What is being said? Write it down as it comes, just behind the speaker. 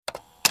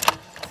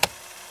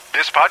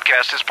This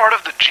podcast is part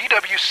of the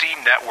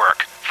GWC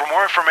Network. For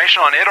more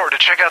information on it or to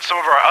check out some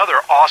of our other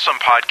awesome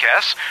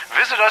podcasts,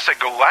 visit us at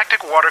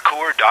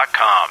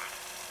galacticwatercooler.com.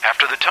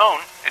 After the tone,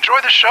 enjoy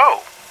the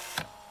show.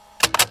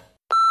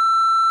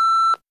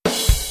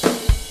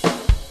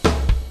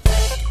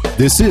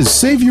 This is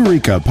Save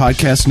Eureka,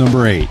 podcast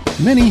number 8.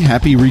 Many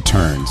happy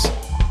returns.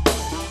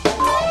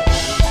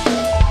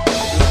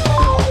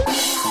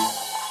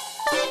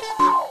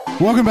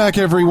 Welcome back,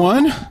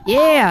 everyone.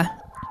 Yeah.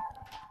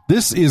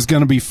 This is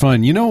going to be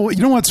fun. You know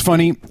what's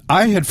funny?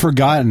 I had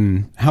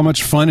forgotten how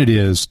much fun it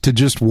is to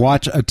just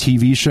watch a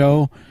TV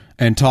show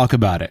and talk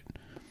about it.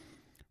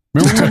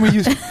 Remember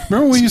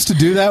when we used to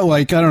do that,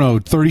 like, I don't know,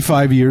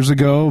 35 years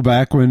ago,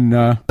 back when...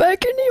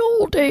 Back in the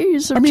old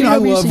days of GWC. GWC. I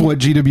love what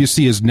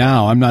GWC is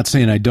now. I'm not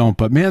saying I don't,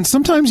 but man,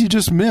 sometimes you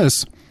just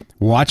miss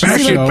watching Back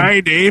the show. in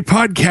my day,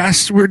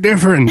 podcasts were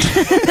different.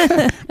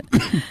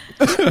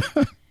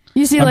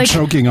 You see, I'm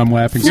choking, I'm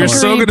laughing. You're So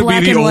so going to be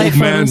black the and old white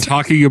man photos.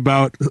 talking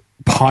about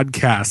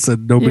podcasts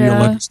and nobody will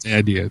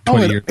understand you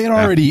 20 years it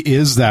already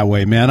is that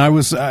way, man. I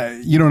was,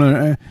 you don't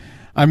know...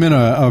 I'm in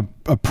a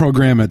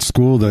program at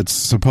school that's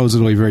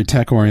supposedly very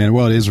tech oriented.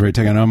 Well, it is very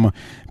tech oriented.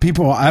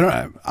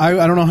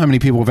 I don't know how many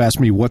people have asked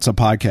me what's a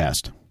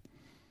podcast.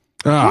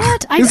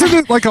 What? Isn't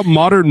it like a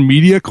modern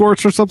media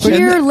course or something?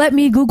 Here, let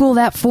me Google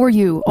that for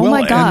you. Oh,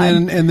 my God.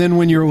 And then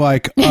when you're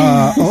like,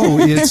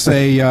 it's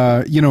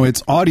a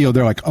it's audio.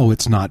 They're like, oh,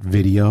 it's not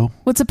video.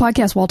 What's a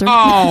podcast, Walter?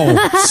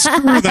 Oh,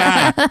 screw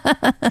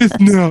that. It's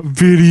not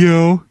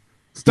video.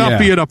 Stop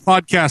being a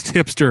podcast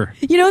hipster.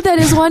 You know what that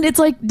is one? It's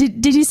like,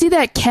 did you see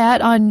that cat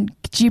on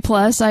G+?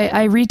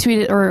 I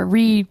retweeted or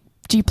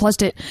G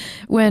Plused it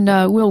when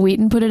Will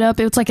Wheaton put it up.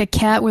 It's like a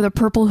cat with a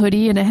purple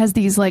hoodie and it has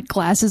these like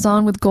glasses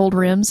on with gold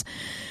rims.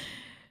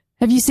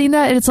 Have you seen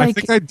that? It's like,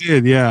 I think I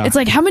did, yeah. It's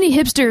like, how many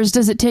hipsters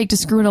does it take to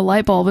screw in a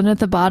light bulb? And at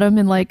the bottom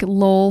in like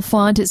LOL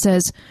font, it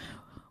says,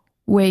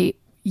 wait,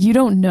 you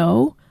don't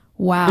know?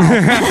 Wow. And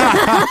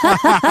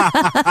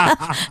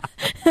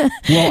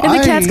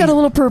the cat's got a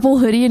little purple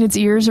hoodie and its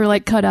ears are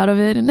like cut out of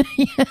it. And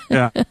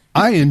Yeah.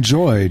 I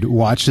enjoyed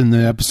watching the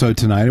episode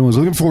tonight and was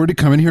looking forward to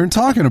coming here and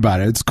talking about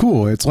it. It's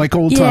cool. It's like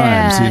old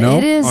times, you know?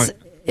 It is.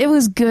 It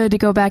was good to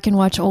go back and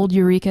watch old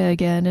Eureka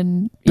again.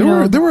 And there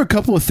were a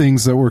couple of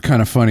things that were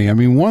kind of funny. I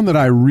mean, one that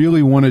I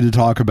really wanted to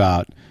talk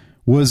about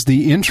was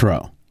the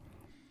intro.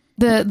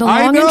 The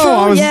long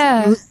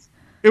intro?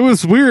 It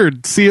was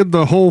weird seeing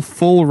the whole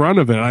full run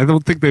of it. I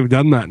don't think they've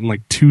done that in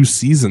like 2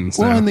 seasons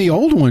now. Well, in the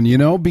old one,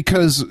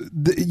 because,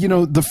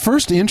 the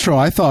first intro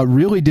I thought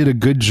really did a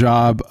good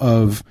job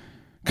of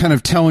kind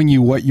of telling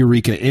you what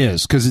Eureka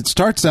is. Because it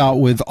starts out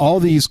with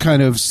all these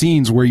kind of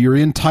scenes where you're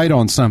in tight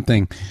on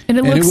something. And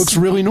it looks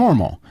really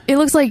normal. It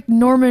looks like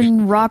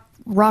Norman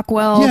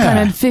Rockwell kind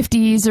of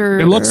 50s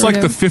or... It looks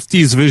like the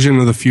 50s vision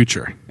of the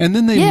future. And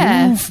then they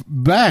move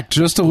back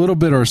just a little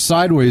bit or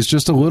sideways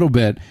just a little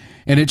bit.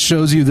 And it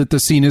shows you that the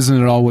scene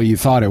isn't at all what you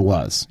thought it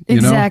was.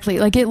 Exactly.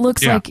 Like it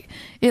looks like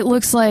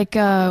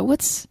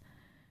what's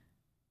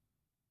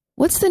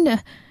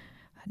the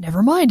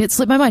never mind, it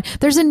slipped my mind.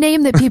 There's a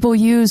name that people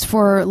use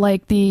for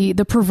like the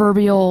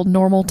proverbial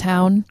normal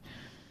town.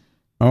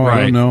 Oh,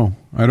 right.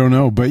 I don't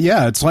know. But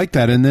yeah, it's like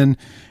that. And then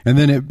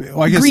it,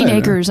 like Green I said,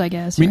 Acres, I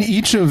guess. I mean,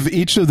 each of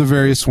the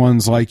various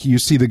ones, like you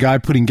see the guy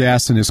putting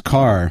gas in his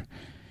car,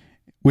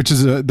 which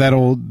is that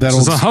old.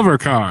 It's a hover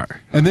car.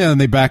 And then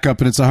they back up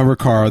and it's a hover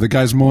car. The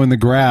guy's mowing the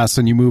grass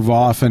and you move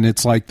off and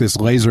it's like this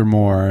laser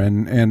mower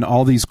and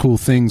all these cool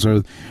things.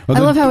 Or I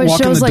love how it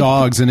walking shows the like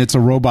dogs and it's a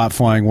robot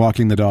flying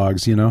walking the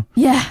dogs. Yeah.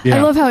 I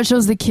love how it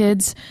shows the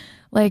kids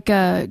like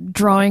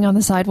drawing on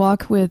the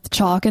sidewalk with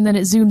chalk, and then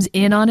it zooms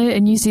in on it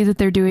and you see that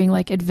they're doing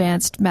like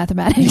advanced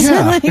mathematics.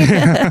 Yeah.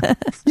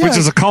 Which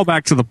is a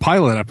callback to the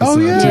pilot episode. Oh,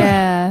 yeah.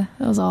 Yeah,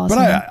 that was awesome.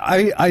 But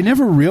I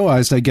never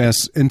realized, I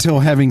guess,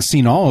 until having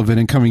seen all of it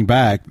and coming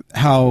back,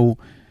 how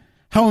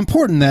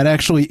important that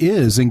actually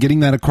is and getting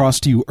that across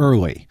to you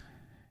early.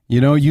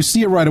 You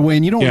see it right away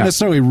and you don't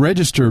necessarily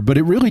register, but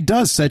it really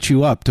does set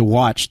you up to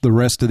watch the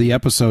rest of the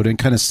episode and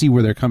kind of see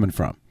where they're coming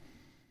from.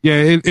 Yeah,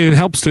 it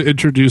helps to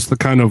introduce the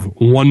kind of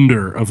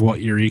wonder of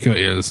what Eureka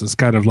is. It's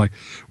kind of like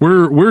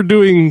we're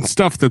doing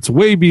stuff that's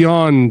way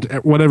beyond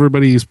what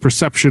everybody's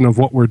perception of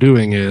what we're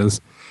doing is.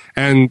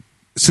 And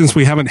since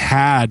we haven't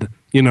had,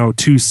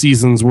 2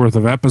 seasons worth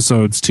of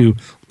episodes to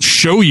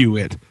show you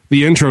it,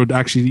 the intro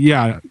actually,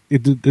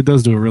 it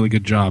does do a really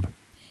good job.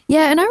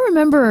 Yeah, and I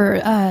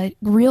remember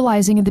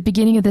realizing at the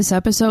beginning of this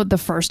episode, the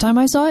first time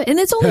I saw it, and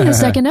it's only the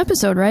second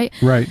episode, right?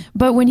 Right.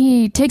 But when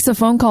he takes a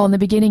phone call in the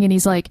beginning and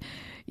he's like,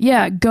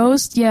 yeah,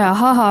 ghost, yeah,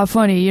 haha,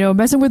 funny,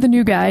 messing with a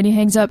new guy, and he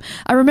hangs up.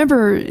 I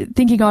remember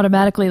thinking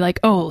automatically like,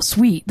 oh,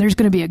 sweet, there's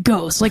going to be a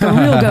ghost, like a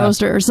real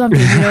ghost or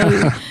something,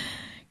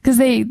 because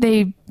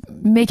they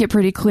make it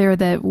pretty clear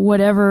that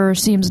whatever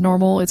seems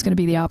normal, it's going to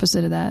be the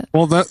opposite of that.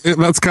 Well,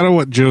 that's kind of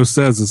what Joe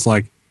says. It's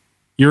like,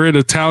 you're in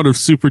a town of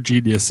super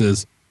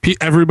geniuses.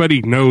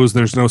 Everybody knows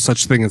there's no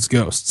such thing as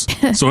ghosts.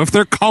 So if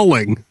they're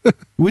calling...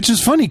 Which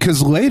is funny,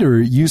 because later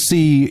you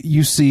see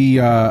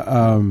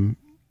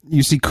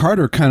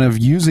Carter kind of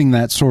using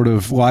that sort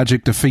of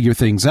logic to figure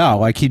things out.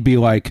 Like he'd be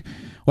like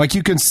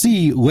you can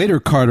see later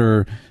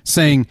Carter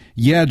saying,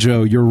 "Yeah,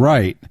 Joe, you're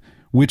right,"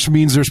 which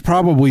means there's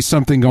probably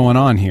something going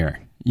on here.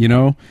 You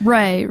know,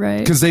 right,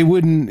 because they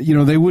wouldn't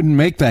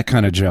make that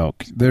kind of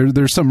joke.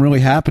 There's something really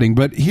happening.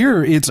 But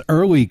here it's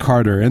early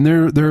Carter, and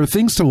there are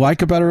things to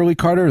like about early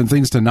Carter and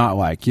things to not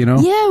like. You know,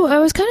 yeah, I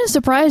was kind of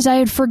surprised. I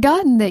had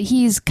forgotten that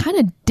he's kind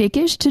of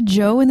dickish to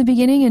Joe in the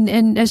beginning,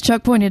 and as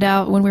Chuck pointed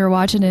out when we were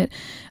watching it,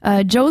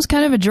 Joe's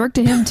kind of a jerk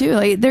to him too.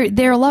 Like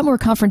they're a lot more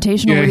confrontational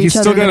with each other. Yeah, he's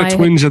still got a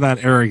twinge of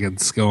that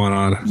arrogance going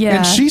on. Yeah,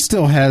 and she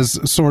still has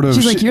sort of.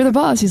 She's like, "You're the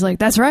boss." He's like,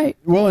 "That's right."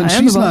 Well, and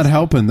she's not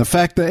helping the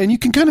fact that, and you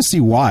can kind of see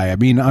why. I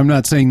mean, I'm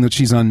not saying that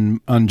she's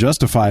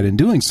unjustified in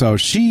doing so.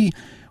 She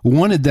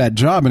wanted that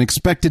job and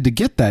expected to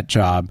get that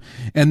job,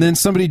 and then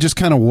somebody just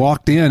kind of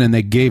walked in and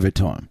they gave it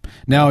to him.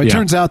 Now it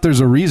turns out there's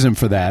a reason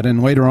for that,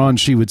 and later on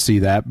she would see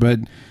that, but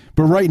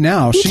right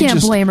now she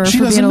can't blame her. She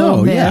for doesn't being a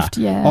know. Miffed.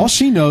 Yeah, all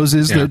she knows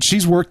is that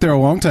she's worked there a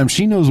long time.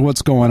 She knows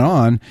what's going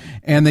on,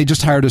 and they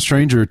just hired a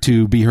stranger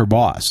to be her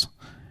boss.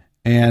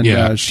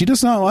 And she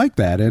does not like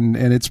that, and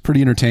it's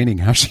pretty entertaining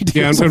how she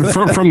deals with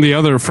and from the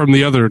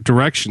other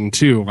direction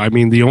too. I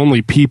mean, the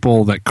only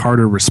people that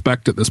Carter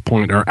respect at this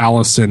point are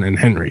Allison and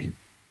Henry.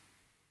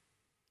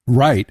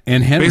 Right,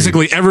 and Henry.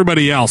 Basically,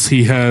 everybody else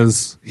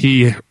he's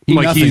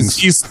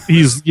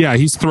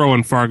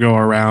throwing Fargo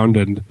around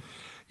and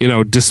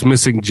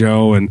dismissing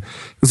Joe, and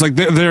it's like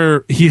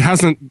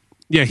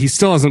he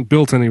still hasn't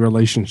built any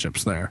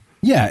relationships there.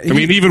 Yeah, I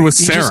mean, even with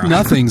Sarah, he just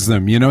nothings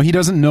them. He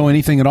doesn't know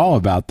anything at all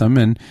about them,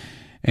 and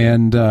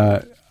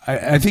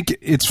I think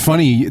it's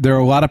funny. There are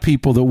a lot of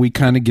people that we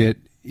kind of get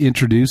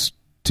introduced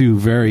to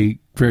very,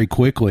 very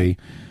quickly.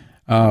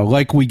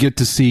 Like we get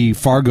to see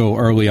Fargo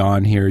early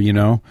on here,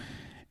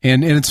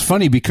 and it's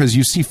funny because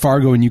you see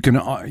Fargo and you can.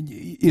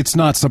 It's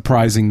not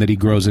surprising that he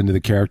grows into the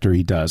character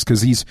he does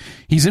because he's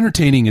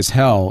entertaining as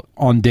hell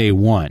on day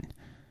one.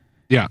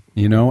 Yeah.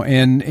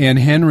 And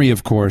Henry,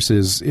 of course,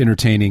 is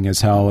entertaining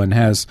as hell and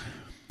has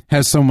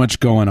so much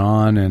going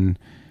on. And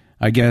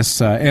I guess,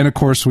 and of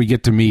course, we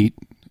get to meet,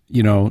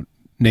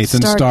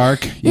 Nathan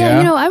Stark.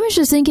 Yeah, I was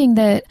just thinking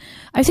that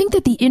I think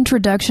that the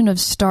introduction of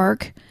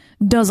Stark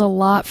does a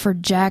lot for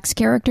Jack's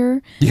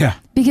character. Yeah.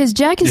 Because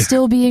Jack is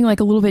still being like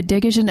a little bit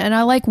dickish. And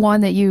I like one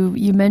that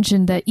you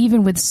mentioned that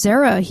even with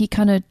Sarah, he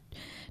kind of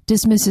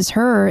dismisses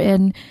her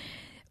and...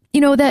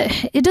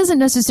 that it doesn't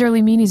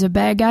necessarily mean he's a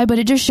bad guy, but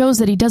it just shows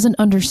that he doesn't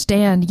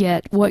understand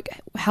yet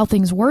how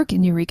things work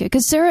in Eureka.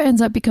 Because Sarah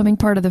ends up becoming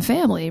part of the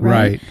family,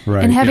 right?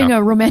 Right. And having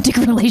a romantic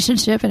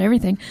relationship and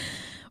everything.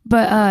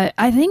 But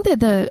I think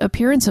that the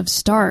appearance of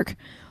Stark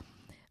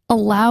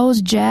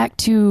allows Jack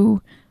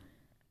to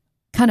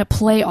kind of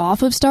play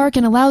off of Stark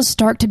and allows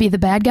Stark to be the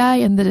bad guy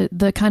and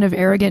the kind of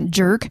arrogant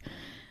jerk,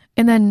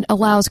 and then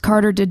allows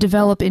Carter to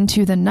develop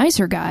into the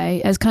nicer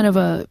guy as kind of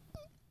a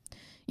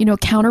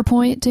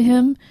counterpoint to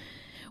him.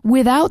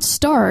 Without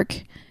Stark,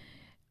 you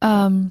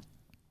know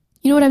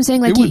what I'm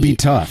saying? Like it would be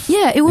tough.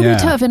 Yeah, it would be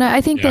tough. And I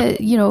think that,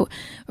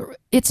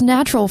 it's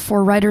natural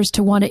for writers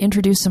to want to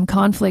introduce some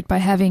conflict by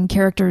having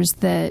characters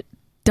that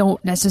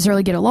don't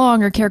necessarily get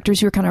along or characters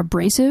who are kind of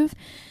abrasive.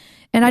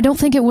 And I don't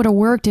think it would have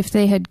worked if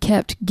they had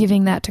kept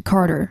giving that to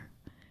Carter.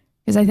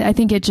 Because I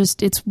think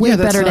it's way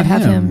better to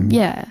have him.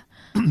 Yeah.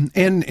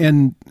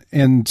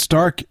 And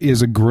Stark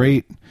is a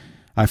great...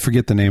 I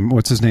forget the name.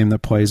 What's his name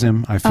that plays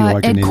him? I feel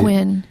like Ed an idiot.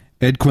 Quinn.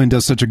 Ed Quinn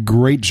does such a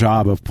great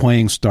job of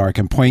playing Stark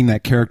and playing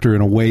that character in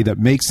a way that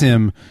makes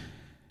him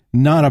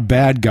not a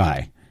bad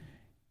guy.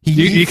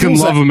 You can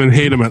love him and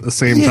hate him at the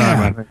same time,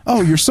 I think.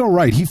 Oh, you're so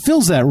right. He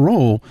fills that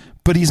role,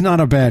 but he's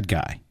not a bad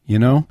guy,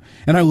 And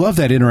I love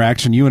that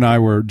interaction. You and I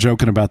were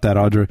joking about that,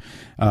 Audra.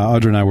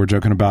 Audra and I were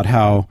joking about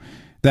how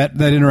that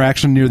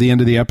interaction near the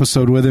end of the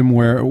episode with him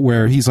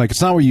where he's like,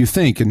 "It's not what you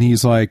think," and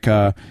he's like...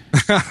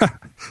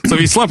 So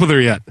have you slept with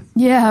her yet?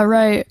 Yeah,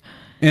 right.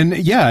 And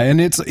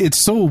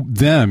it's so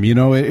them,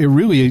 it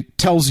really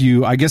tells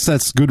you, I guess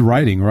that's good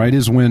writing, right?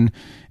 Is when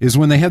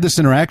they have this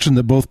interaction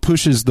that both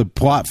pushes the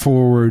plot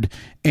forward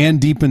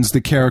and deepens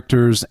the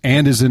characters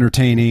and is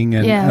entertaining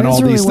and all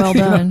really these well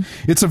things. Done.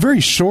 It's a very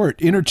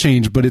short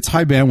interchange, but it's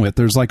high bandwidth.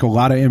 There's like a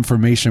lot of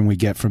information we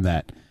get from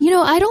that.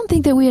 I don't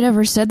think that we had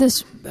ever said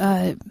this,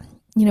 in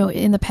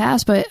the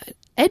past, but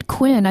Ed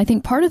Quinn, I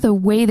think part of the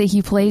way that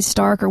he plays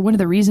Stark, or one of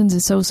the reasons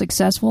is so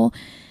successful,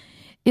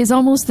 is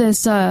almost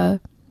this, I'm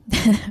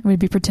going to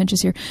be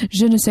pretentious here,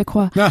 je ne sais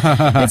quoi.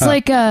 It's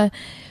like,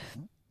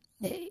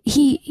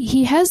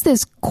 he has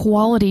this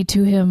quality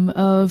to him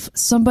of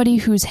somebody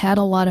who's had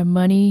a lot of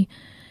money,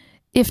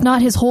 if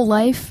not his whole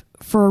life,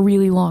 for a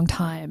really long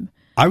time.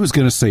 I was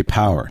going to say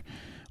power.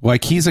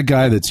 Like, he's a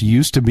guy that's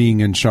used to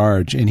being in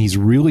charge, and he's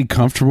really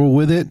comfortable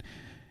with it,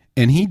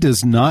 and he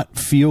does not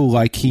feel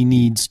like he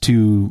needs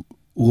to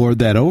lord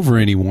that over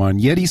anyone,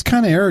 yet he's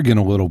kind of arrogant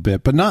a little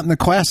bit, but not in the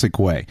classic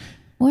way.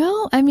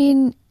 Well, I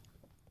mean,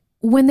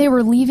 when they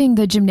were leaving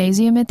the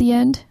gymnasium at the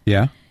end,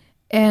 yeah,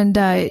 and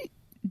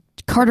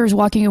Carter's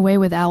walking away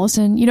with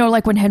Allison, you know,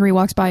 like when Henry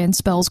walks by and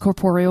spells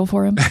corporeal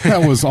for him.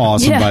 That was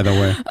awesome, by the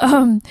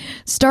way.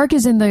 Stark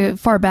is in the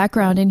far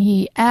background, and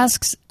he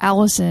asks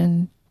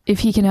Allison if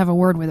he can have a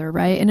word with her,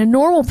 right? And a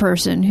normal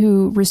person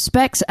who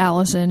respects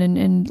Allison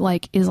and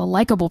like is a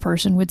likable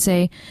person would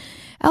say,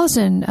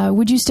 Allison,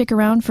 would you stick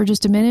around for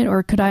just a minute,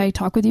 or could I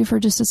talk with you for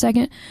just a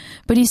second?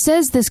 But he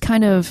says this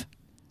kind of,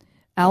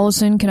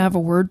 Allison, can I have a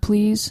word,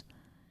 please?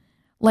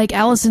 Like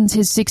Allison's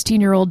his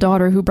 16-year-old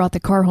daughter who brought the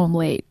car home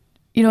late.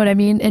 You know what I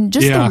mean? And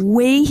just the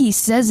way he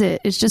says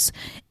it, it's just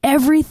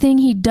everything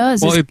he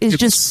does is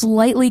just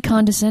slightly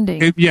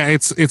condescending.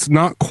 It's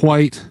not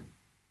quite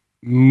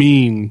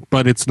mean,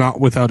 but it's not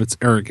without its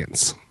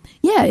arrogance.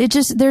 Yeah,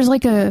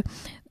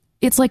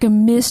 it's like a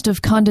mist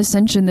of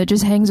condescension that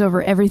just hangs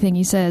over everything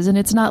he says, and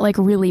it's not like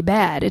really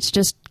bad. It's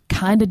just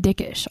kind of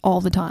dickish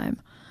all the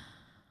time.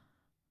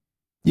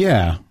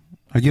 Yeah,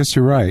 I guess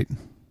you're right.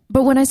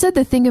 But when I said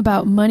the thing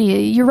about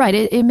money, you're right.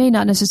 It may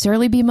not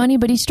necessarily be money,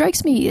 but he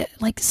strikes me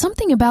like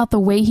something about the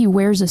way he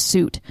wears a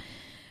suit.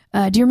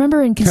 Do you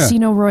remember in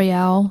Casino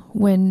Royale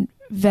when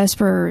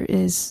Vesper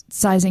is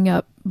sizing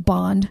up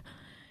Bond?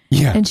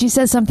 Yeah. And she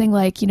says something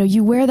like, you know,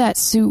 you wear that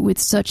suit with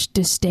such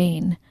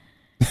disdain.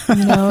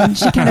 You know, and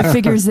she kind of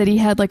figures that he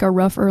had like a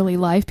rough early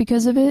life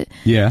because of it.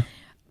 Yeah.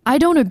 I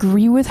don't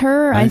agree with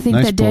her. I think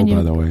nice that Daniel,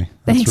 by the way.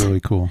 That's really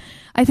cool.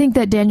 I think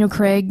that Daniel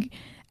Craig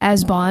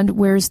as Bond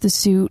wears the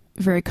suit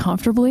very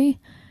comfortably.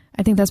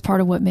 I think that's part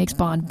of what makes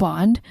Bond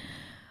Bond.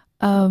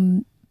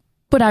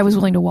 But I was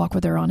willing to walk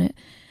with her on it.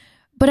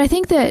 But I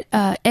think that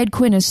Ed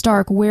Quinn as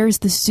Stark wears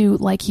the suit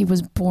like he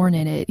was born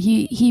in it.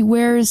 He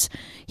wears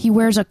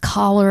a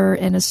collar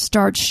and a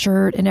starched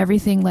shirt and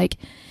everything, like,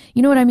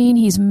 you know what I mean?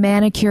 He's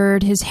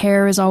manicured. His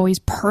hair is always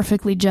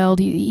perfectly gelled.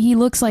 He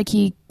looks like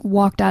he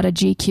walked out of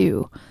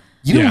GQ.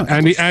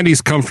 And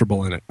he's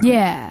comfortable in it.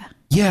 Yeah.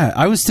 Yeah,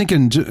 I was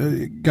thinking,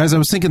 guys,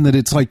 that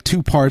it's like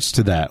two parts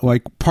to that.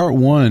 Like, part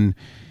one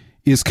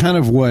is kind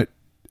of what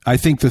I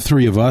think the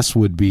three of us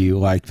would be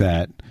like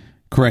that.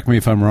 Correct me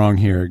if I'm wrong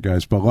here,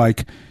 guys, but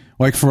like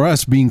for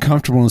us, being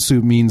comfortable in a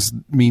suit means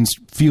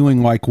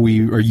feeling like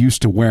we are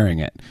used to wearing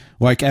it.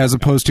 Like, as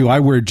opposed to,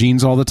 I wear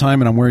jeans all the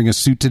time and I'm wearing a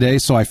suit today,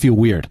 so I feel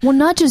weird. Well,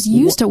 not just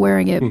used to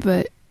wearing it,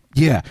 but...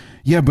 Yeah,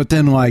 but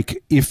then,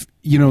 like, if,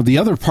 you know, the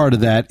other part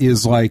of that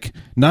is, like,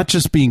 not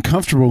just being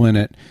comfortable in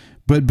it,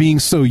 but being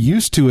so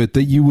used to it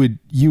that you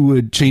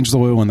would change the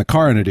oil in the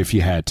car in it if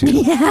you had to.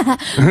 Yeah.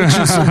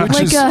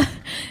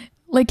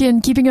 Like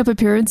in Keeping Up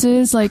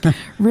Appearances, like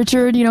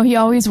Richard, you know, he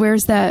always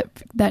wears that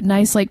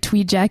nice like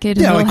tweed jacket.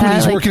 And like hat, when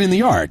he's working in the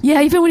yard.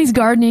 Yeah, even when he's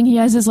gardening, he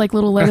has his like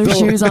little leather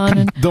shoes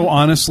on. Though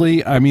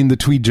honestly, I mean, the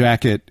tweed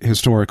jacket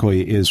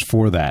historically is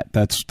for that.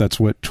 That's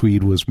what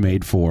tweed was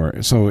made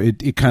for. So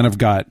it kind of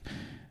got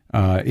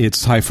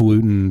its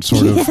highfalutin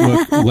sort of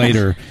look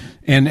later.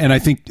 And I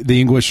think the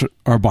English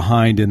are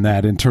behind in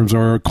that in terms of,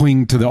 or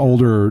cling to the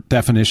older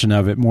definition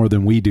of it more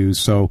than we do.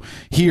 So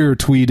here,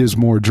 tweed is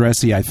more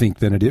dressy, I think,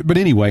 than it is. But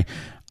anyway,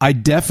 I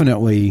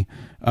definitely,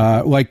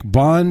 like,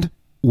 Bond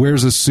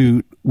wears a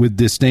suit with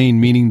disdain,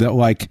 meaning that,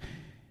 like,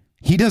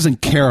 he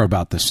doesn't care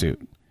about the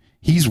suit.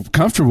 He's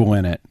comfortable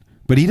in it,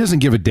 but he doesn't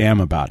give a damn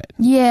about it.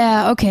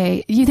 Yeah,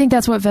 okay. You think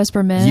that's what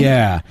Vesper meant?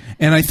 Yeah,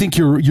 and I think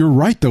you're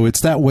right, though.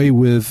 It's that way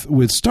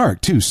with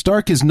Stark, too.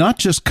 Stark is not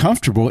just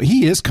comfortable.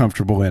 He is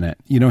comfortable in it.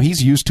 You know,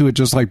 he's used to it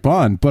just like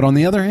Bond. But on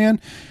the other hand,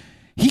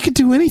 he could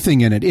do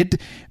anything in it.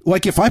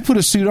 Like, if I put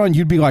a suit on,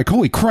 you'd be like,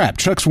 holy crap,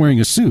 Chuck's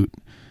wearing a suit.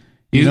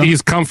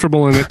 He's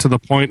comfortable in it to the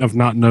point of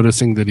not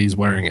noticing that he's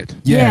wearing it.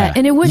 Yeah,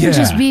 and it wouldn't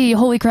just be,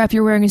 holy crap,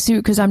 you're wearing a suit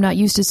because I'm not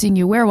used to seeing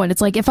you wear one. It's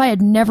like, if I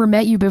had never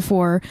met you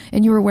before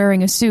and you were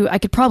wearing a suit, I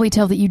could probably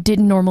tell that you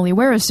didn't normally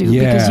wear a suit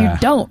because you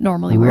don't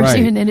normally wear a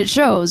suit, and it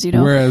shows, you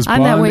know. Whereas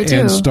I'm Bond that way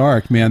too. And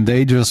Stark, man,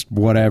 they just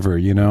whatever,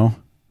 you know.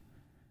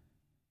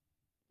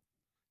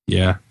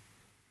 Yeah.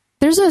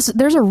 There's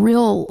a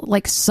real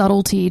like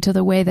subtlety to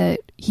the way that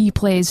he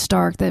plays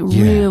Stark that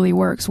really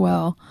works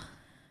well.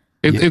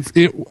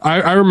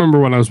 I remember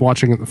when I was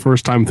watching it the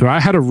first time through, I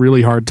had a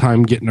really hard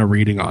time getting a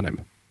reading on him.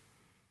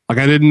 Like,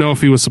 I didn't know if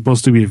he was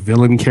supposed to be a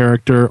villain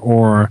character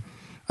or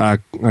a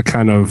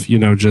kind of, you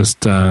know,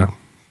 just,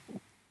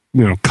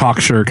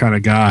 cocksure kind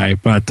of guy.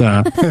 But,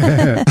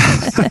 nice.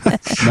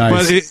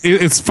 But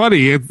it's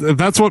funny.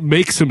 That's what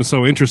makes him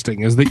so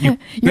interesting, is that you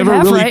never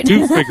really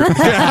do figure.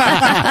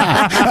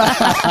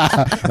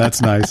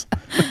 That's nice.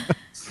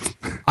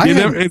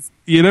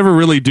 You never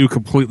really do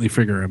completely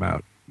figure him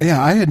out. Yeah,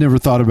 I had never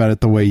thought about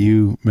it the way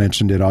you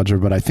mentioned it,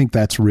 Audra, but I think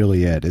that's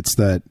really it. It's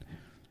that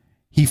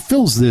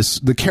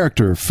the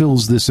character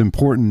fills this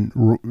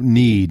important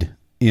need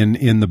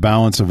in the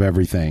balance of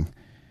everything.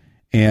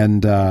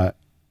 And, I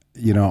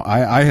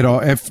had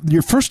if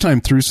your first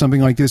time through something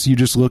like this, you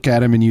just look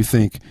at him and you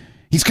think,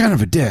 he's kind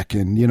of a dick,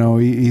 and, you know,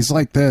 he's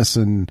like this,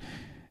 and,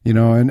 you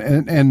know,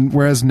 and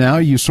whereas now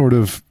you sort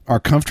of are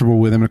comfortable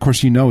with him, and of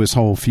course, you know his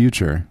whole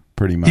future,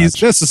 pretty much.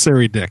 He's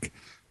necessary dick.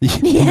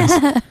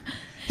 Yeah.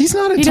 He's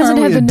not entirely He doesn't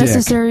have a the dick.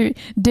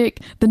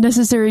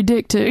 necessary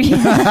dick to.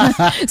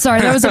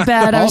 Sorry, that was a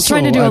bad. I was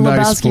trying to do a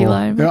Lebowski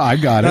line. Yeah, I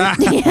got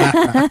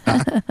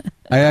it.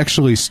 I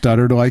actually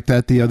stuttered like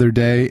that the other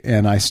day,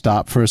 and I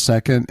stopped for a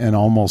second and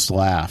almost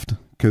laughed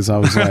because I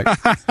was like,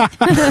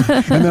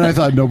 and then I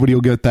thought nobody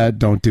will get that.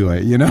 Don't do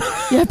it,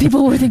 Yeah,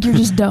 people will think you're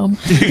just dumb.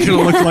 You're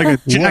gonna look like a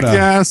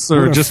jackass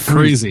or just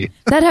crazy.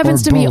 That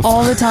happens Or to me both.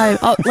 all the time.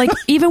 Like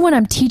even when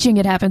I'm teaching,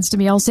 it happens to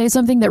me. I'll say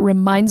something that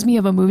reminds me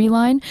of a movie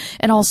line,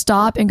 and I'll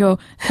stop and go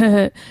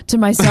to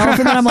myself,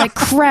 and then I'm like,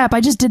 "Crap!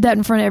 I just did that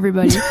in front of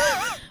everybody."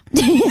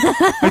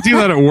 I do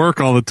that at work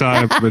all the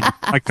time, but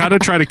I kind of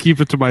try to keep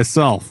it to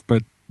myself.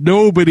 But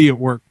nobody at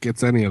work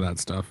gets any of that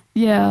stuff.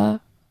 Yeah,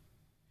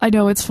 I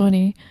know, it's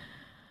funny.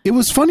 It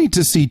was funny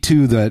to see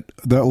too that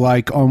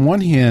like on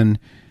one hand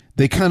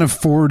they kind of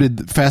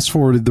fast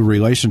forwarded the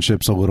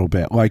relationships a little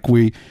bit. Like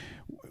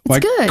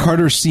good.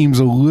 Carter seems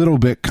a little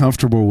bit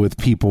comfortable with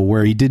people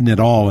where he didn't at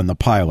all in the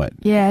pilot.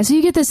 Yeah, so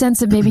you get the sense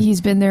that maybe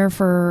he's been there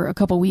for a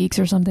couple weeks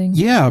or something.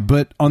 Yeah,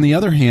 but on the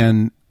other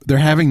hand, they're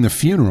having the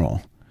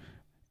funeral.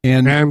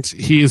 And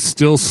he is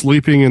still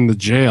sleeping in the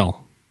jail.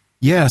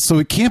 Yeah, so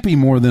it can't be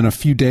more than a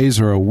few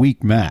days or a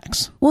week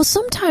max. Well,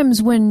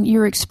 sometimes when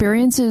your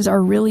experiences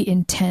are really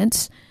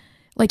intense,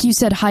 like you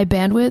said, high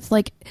bandwidth,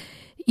 like,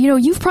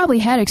 you've probably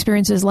had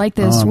experiences like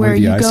this where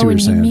you go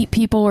and you meet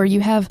people, or you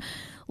have,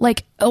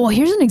 like,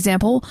 here's an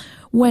example.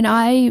 When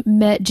I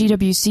met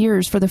G.W.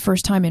 Sears for the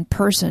first time in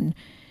person,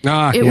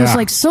 it was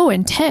like so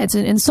intense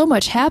and so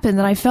much happened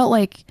that I felt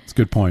like... That's a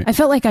good point. I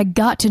felt like I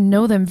got to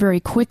know them very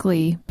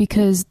quickly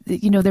because,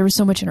 there was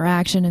so much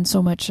interaction and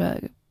so much...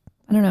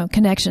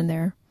 connection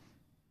there.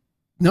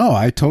 No,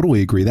 I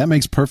totally agree. That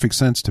makes perfect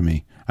sense to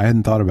me. I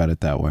hadn't thought about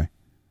it that way.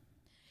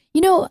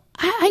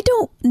 I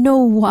don't know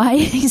why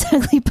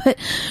exactly, but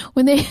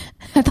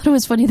I thought it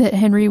was funny that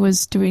Henry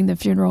was doing the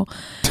funeral.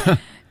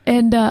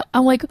 And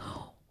I'm like,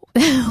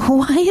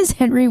 why is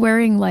Henry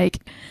wearing like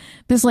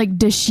this like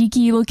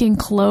dashiki looking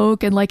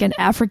cloak and like an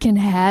African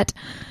hat?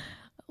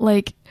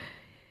 Like,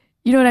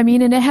 you know what I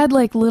mean? And it had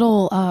like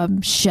little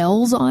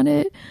shells on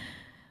it.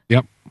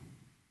 Yep.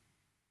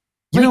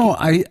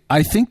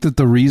 I think that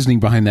the reasoning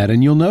behind that,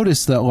 and you'll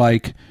notice that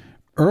like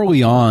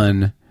early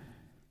on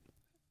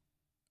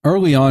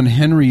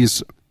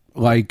Henry's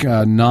like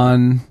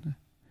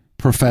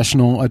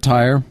non-professional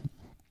attire,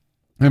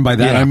 and by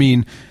that I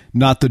mean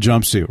not the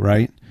jumpsuit,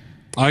 right?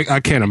 I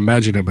can't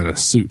imagine him in a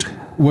suit.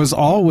 Was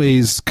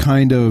always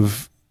kind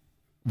of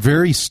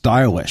very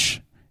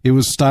stylish. It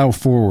was style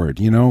forward,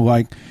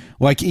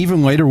 like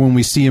even later when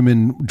we see him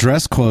in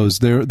dress clothes,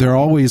 they're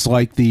always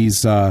like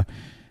these.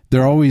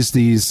 They're always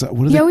these.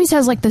 He always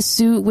has like the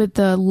suit with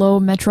the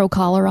low metro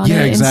collar on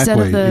it instead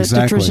of the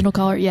traditional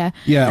collar. Yeah.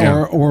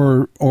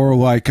 Or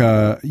like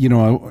you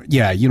know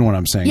what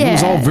I'm saying. Yeah, it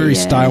was all very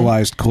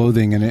stylized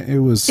clothing, and it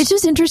was. It's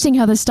just interesting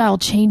how the style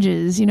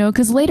changes,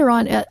 because later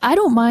on, I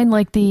don't mind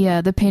like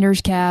the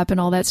painter's cap and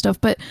all that stuff,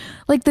 but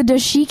like the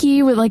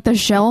dashiki with like the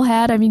shell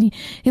hat. I mean,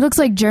 he looks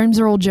like James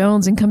Earl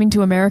Jones in Coming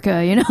to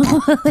America.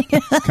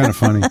 It's kind of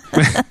funny.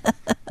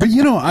 But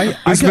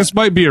this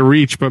might be a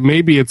reach, but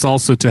maybe it's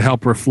also to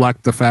help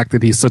reflect the fact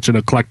that he's such an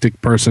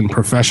eclectic person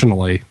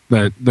professionally,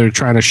 that they're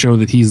trying to show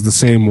that he's the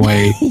same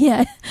way.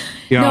 On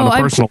a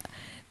personal.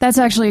 That's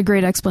actually a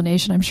great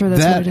explanation. I'm sure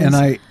that's what it is. And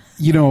I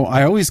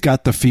always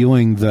got the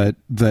feeling that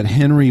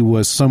Henry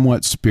was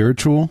somewhat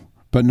spiritual,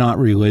 but not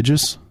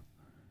religious.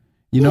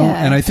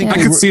 And I think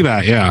I could see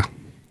that. Yeah,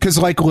 because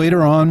like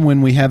later on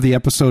when we have the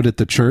episode at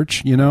the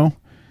church,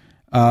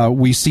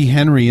 we see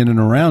Henry in and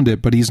around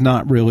it, but he's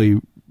not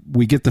really.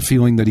 We get the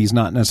feeling that he's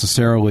not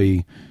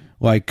necessarily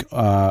like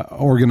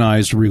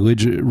organized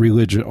religious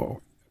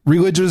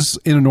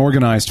in an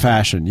organized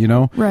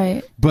fashion,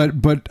 Right.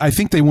 But I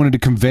think they wanted to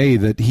convey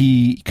that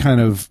he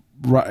kind of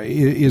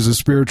is a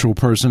spiritual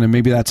person, and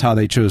maybe that's how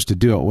they chose to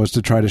do it, was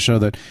to try to show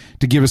that,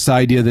 to give us the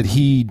idea that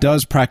he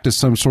does practice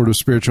some sort of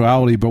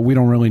spirituality, but we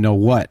don't really know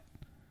what.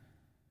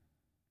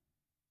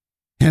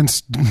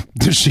 Hence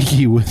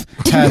dashiki with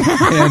hat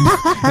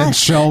and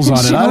shells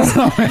on it. I don't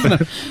know, man.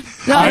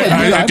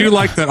 I do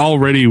like that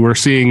already. We're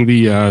seeing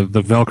the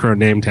Velcro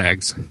name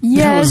tags.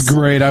 Yes. That was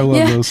great. I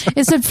love those.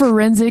 It said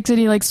forensics, and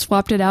he like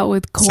swapped it out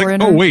with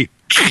coroner. Like, oh wait.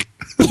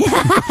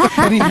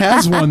 And he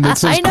has one that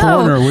says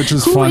coroner, which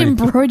is funny. Who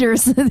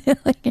embroiders?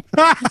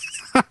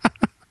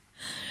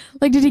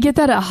 Like, did he get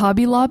that at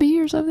Hobby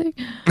Lobby or something?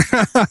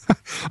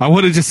 I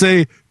wanted to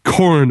say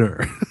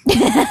coroner.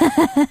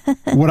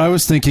 What I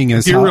was thinking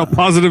is, you're a real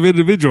positive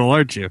individual,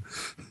 aren't you?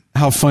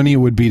 How funny it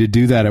would be to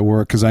do that at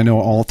work, because I know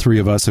all three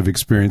of us have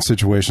experienced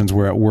situations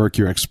where at work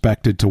you're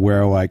expected to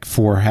wear like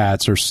 4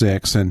 hats or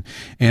 6, and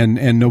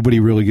nobody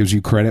really gives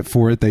you credit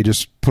for it. They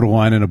just put a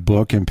line in a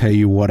book and pay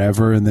you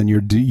whatever, and then you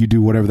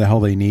do whatever the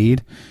hell they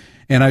need.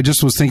 And I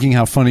just was thinking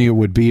how funny it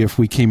would be if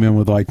we came in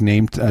with like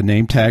a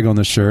name tag on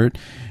the shirt,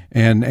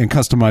 and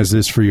customize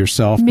this for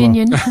yourself.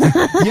 Minion.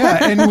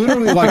 Yeah, and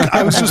literally, like,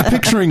 I was just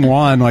picturing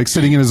Juan, like,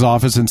 sitting in his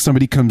office, and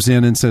somebody comes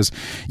in and says,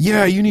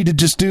 yeah, you need to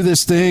just do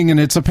this thing, and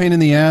it's a pain in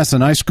the ass,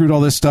 and I screwed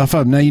all this stuff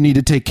up. Now you need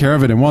to take care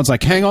of it. And Juan's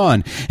like, hang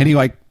on. And he,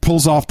 like,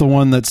 pulls off the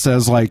one that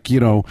says, like,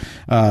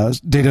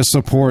 data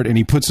support, and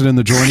he puts it in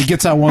the drawer, and he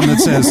gets out one that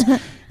says...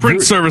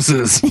 Print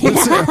services.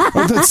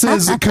 That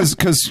says,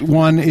 because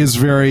Juan is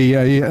very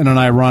an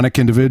ironic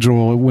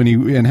individual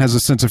and has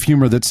a sense of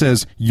humor that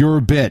says, you're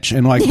a bitch,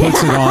 and, like,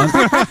 puts it on.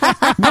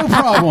 No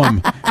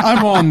problem.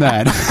 I'm on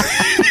that.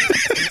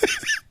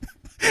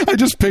 I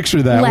just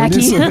picture that.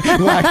 Lackey.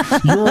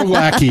 You're a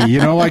lackey,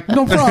 like,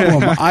 no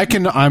problem.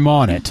 I'm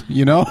on it,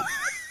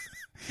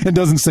 It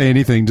doesn't say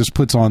anything, just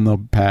puts on the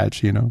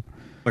patch,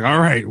 Like, all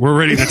right, we're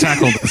ready to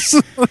tackle this.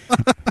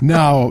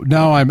 Now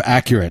I'm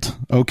accurate.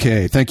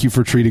 Okay, thank you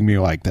for treating me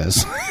like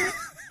this.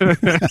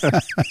 It's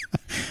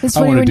I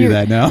funny want to when do you're-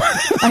 that now.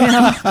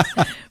 I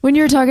know. When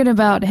you were talking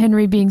about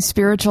Henry being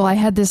spiritual, I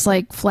had this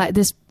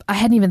I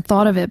hadn't even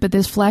thought of it, but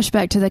this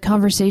flashback to the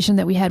conversation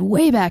that we had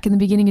way back in the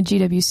beginning of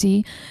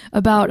GWC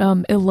about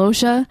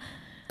Elosha,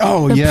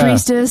 Oh, the yeah.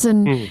 priestess,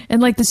 and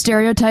like the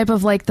stereotype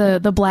of like the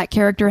black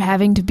character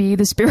having to be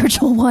the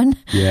spiritual one.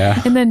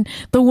 Yeah. And then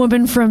the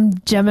woman from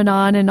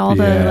Geminon and all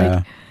the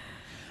like.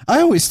 I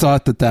always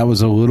thought that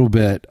was a little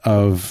bit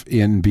of,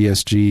 in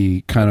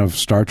BSG, kind of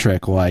Star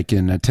Trek-like,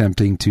 in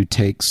attempting to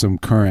take some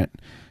current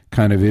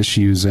kind of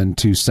issues and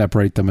to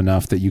separate them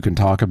enough that you can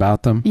talk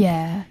about them.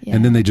 Yeah.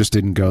 And then they just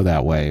didn't go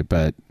that way.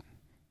 But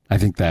I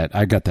think that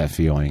I got that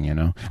feeling,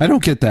 I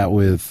don't get that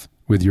with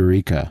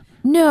Eureka.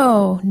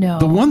 No.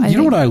 The one, you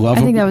know what I love?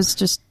 I think that was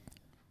just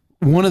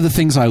one of the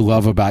things I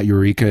love about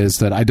Eureka is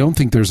that I don't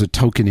think there's a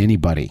token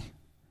anybody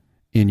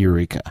in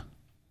Eureka,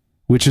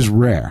 which is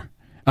rare.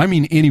 I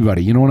mean,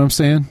 anybody. You know what I'm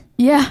saying?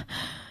 Yeah.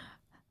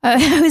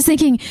 I was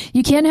thinking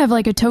you can't have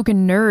like a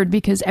token nerd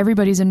because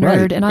everybody's a nerd,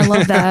 Right. and I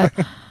love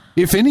that.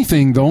 If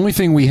anything, the only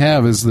thing we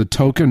have is the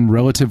token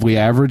relatively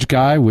average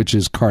guy, which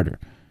is Carter.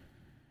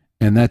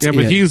 And that's Yeah,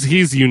 but it.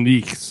 he's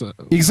unique. So.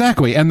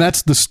 Exactly, and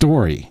that's the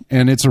story,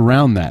 and it's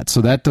around that.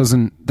 So that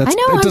doesn't I know.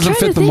 it I'm doesn't trying fit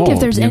to the think mold, if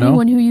there's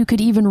anyone who you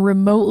could even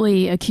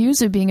remotely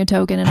accuse of being a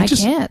token, and I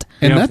can't.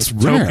 And Yeah, that's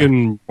the rare.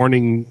 token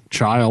mourning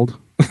child.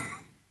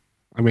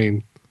 I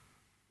mean,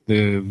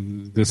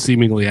 the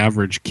seemingly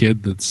average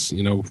kid that's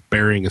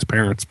burying his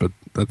parents, but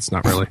that's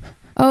not really.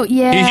 Oh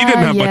yeah, He didn't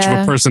have much of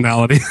a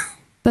personality.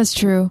 That's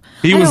true.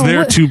 He I was know,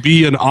 there to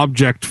be an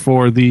object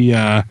for the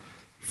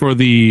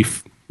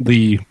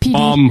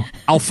bomb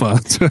alpha.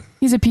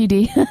 He's a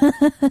PD.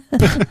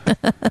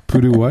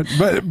 Pudu what?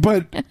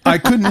 But I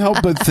couldn't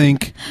help but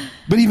think.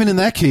 But even in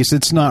that case,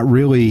 it's not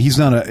really. He's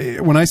not a.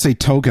 When I say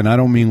token, I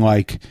don't mean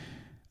like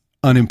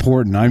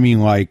unimportant. I mean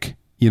like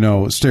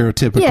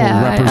stereotypical, Yeah, I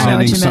know what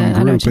representing you some meant. I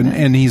know group, what you meant.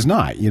 and he's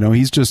not.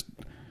 He's just.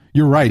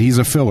 You're right. He's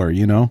a filler.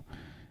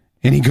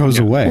 And he goes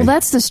away. Well,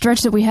 that's the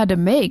stretch that we had to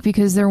make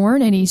because there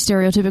weren't any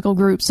stereotypical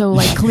groups. So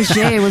like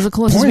cliche was the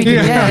closest we could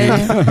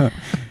get.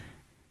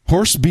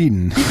 Horse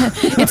beaten.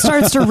 It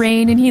starts to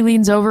rain and he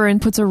leans over and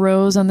puts a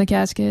rose on the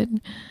casket.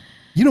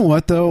 You know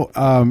what, though?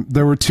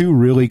 There were two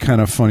really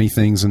kind of funny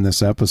things in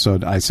this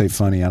episode. I say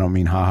funny. I don't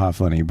mean ha-ha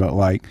funny. But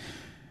like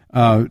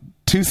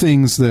two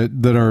things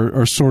that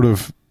are sort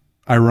of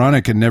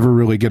ironic and never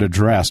really get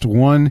addressed.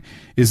 One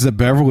is that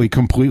Beverly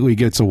completely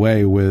gets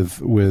away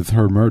with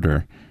her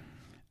murder.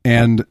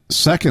 And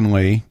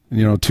secondly,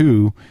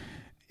 two,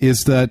 is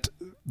that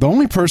the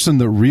only person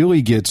that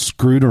really gets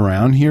screwed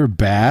around here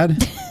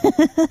bad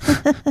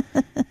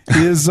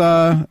is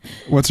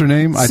what's her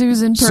name?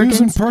 Susan Perkins.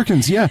 Susan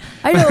Perkins, yeah.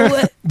 I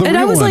know. And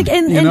I real was one, like,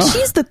 and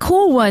she's the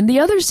cool one. The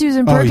other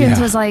Susan Oh, Perkins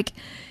yeah. was like,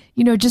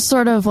 just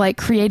sort of like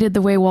created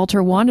the way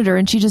Walter wanted her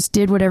and she just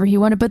did whatever he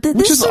wanted. But Which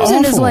this is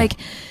Susan is awful. like,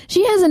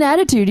 she has an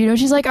attitude,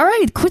 she's like, all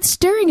right, quit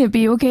staring at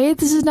me, okay?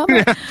 This is not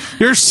my...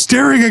 You're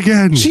staring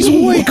again. She's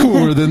way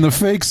cooler than the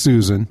fake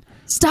Susan.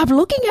 Stop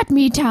looking at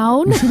me,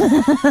 town.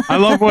 I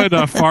love when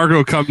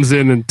Fargo comes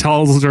in and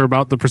tells her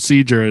about the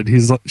procedure, and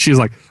she's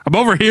like, "I'm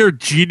over here,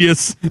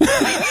 genius."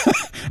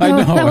 I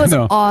know. That was I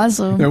know.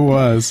 awesome. It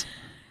was.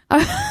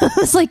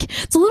 It's like,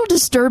 it's a little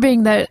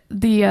disturbing that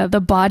the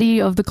body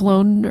of the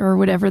clone or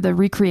whatever, the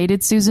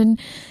recreated Susan,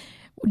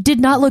 did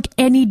not look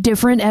any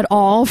different at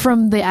all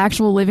from the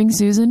actual living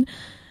Susan.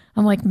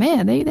 I'm like,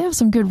 man, they have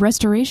some good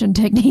restoration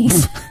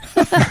techniques.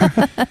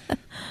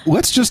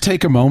 Let's just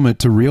take a moment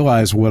to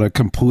realize what a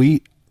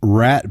complete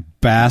rat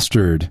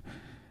bastard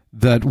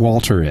that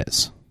Walter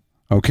is.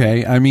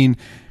 Okay? I mean,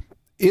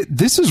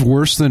 this is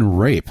worse than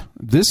rape.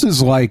 This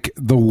is like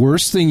the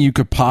worst thing you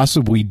could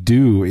possibly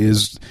do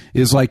is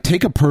like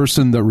take a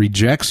person that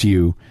rejects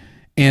you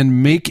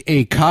and make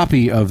a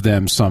copy of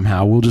them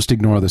somehow. We'll just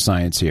ignore the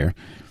science here.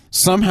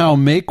 Somehow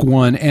make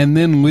one and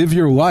then live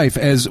your life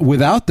as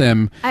without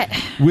them,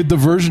 with the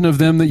version of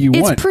them that you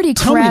want. It's pretty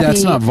Tell crappy. me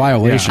that's not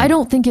violation. I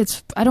don't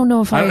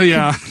know if I could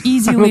I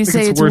easily don't think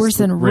say it's worse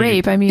than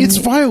rape. I mean, It's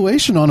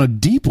violation on a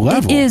deep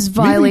level. It is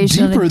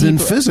violation on Maybe a deeper than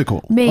deep-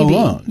 physical maybe,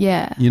 alone.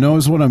 yeah.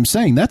 Is what I'm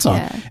saying. That's all.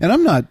 Yeah. And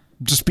I'm not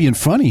just being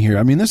funny here.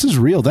 I mean, this is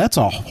real. That's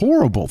a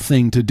horrible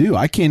thing to do.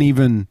 I can't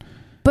even.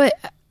 But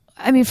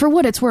I mean, for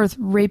what it's worth,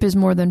 rape is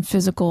more than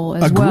physical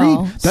as Agreed.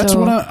 well. That's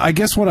what I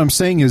guess what I'm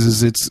saying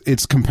is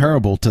it's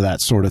comparable to that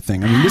sort of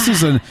thing. I mean,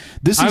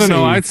 I don't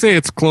know. I'd say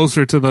it's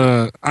closer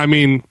to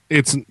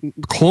it's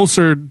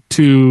closer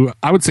to,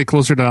 I would say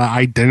closer to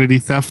identity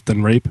theft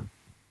than rape.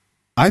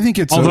 I think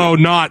it's although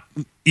not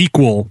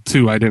equal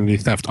to identity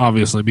theft,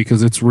 obviously,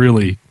 because it's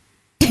really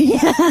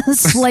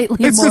slightly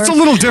more. It's a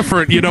little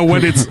different,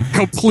 when it's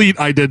complete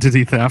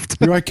identity theft.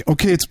 You're like,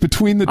 okay, it's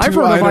between the two I've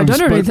heard items,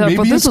 of identity theft, maybe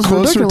but this it's is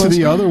closer ridiculous.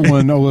 to the other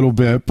one a little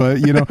bit. But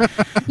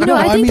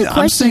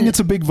I'm saying it's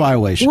a big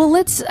violation. Well,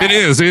 it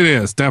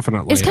is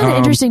definitely. It's kind of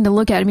interesting to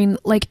look at. I mean,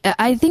 like,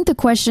 I think the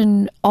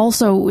question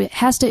also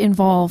has to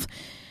involve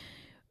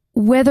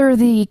whether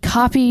the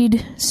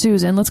copied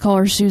Susan, let's call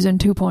her Susan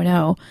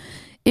 2.0,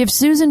 if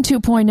Susan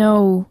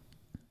 2.0,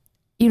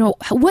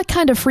 what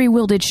kind of free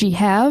will did she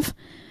have?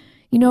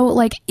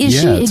 Is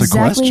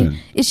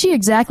she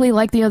exactly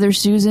like the other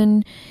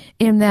Susan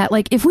in that,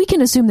 like, if we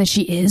can assume that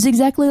she is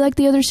exactly like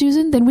the other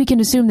Susan, then we can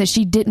assume that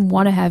she didn't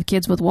want to have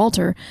kids with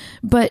Walter.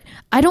 But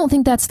I don't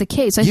think that's the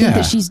case. I think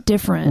that she's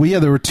different. Well, yeah,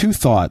 there were two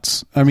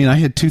thoughts. I mean, I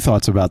had two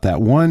thoughts about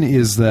that. One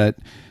is that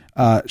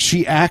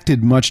she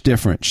acted much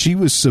different. She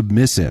was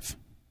submissive.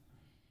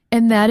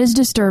 And that is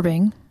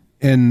disturbing.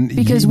 And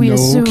because we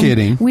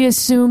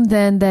assume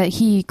then that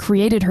he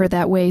created her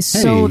that way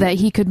so that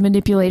he could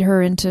manipulate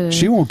her into.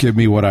 She won't give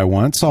me what I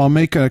want, so I'll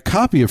make a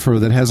copy of her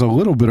that has a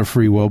little bit of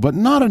free will, but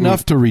not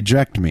enough to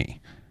reject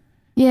me.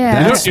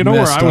 Yeah, that's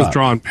where I was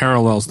drawing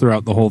parallels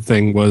throughout the whole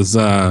thing was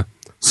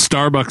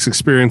Starbuck's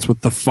experience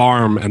with The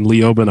Farm and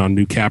Leoben on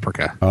New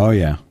Caprica. Oh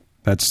yeah,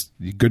 that's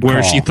a good.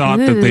 Where call. she thought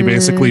that they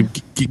basically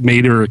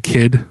made her a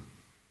kid.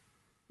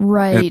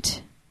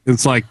 Right.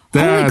 It's like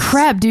that. Holy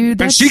crap,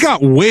 dude! And she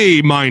got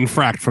way mind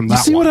fracked from that.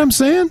 You see what I'm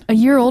saying? A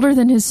year older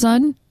than his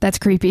son? That's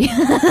creepy.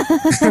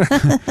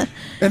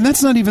 And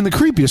that's not even the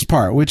creepiest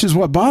part, which is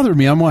what bothered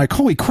me. I'm like,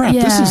 holy crap,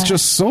 this is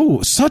just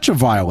such a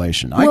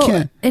violation. Well, I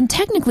can't. And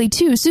technically,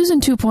 too, Susan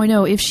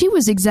 2.0, if she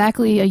was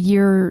exactly a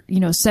year,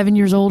 7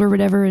 years old or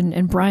whatever,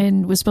 and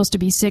Brian was supposed to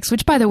be 6,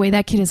 which, by the way,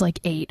 that kid is like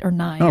 8 or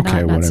 9,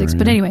 okay, not 6.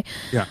 But anyway,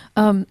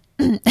 that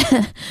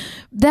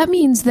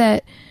means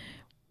that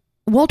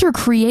Walter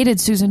created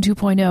Susan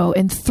 2.0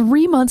 and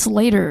 3 months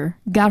later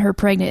got her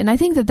pregnant. And I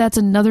think that that's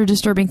another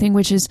disturbing thing,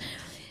 which is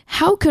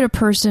how could a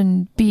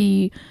person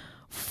be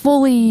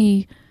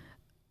fully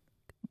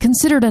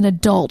considered an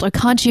adult, a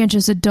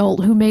conscientious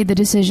adult who made the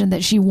decision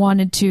that she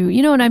wanted to,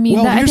 you know what I mean?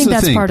 Well, I think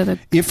that's thing. part of the...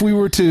 If we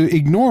were to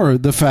ignore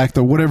the fact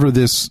that whatever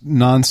this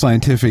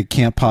non-scientific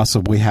can't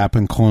possibly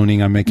happen,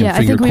 cloning, I'm making finger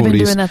I think quotes. We've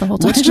been doing that the whole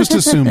time. Let's just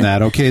assume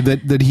that, okay,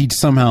 that he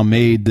somehow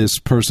made this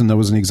person that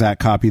was an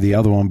exact copy of the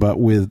other one, but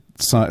with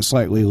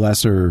slightly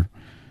lesser,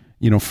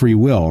 free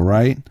will,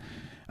 right?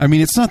 I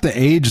mean, it's not the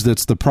age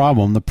that's the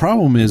problem. The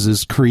problem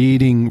is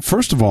creating,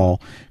 first of all,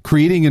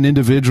 creating an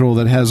individual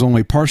that has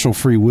only partial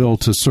free will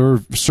to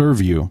serve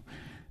you.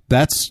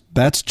 That's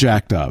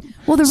jacked up.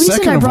 Well, the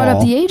reason I brought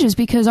up the age is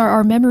because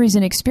our memories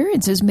and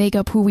experiences make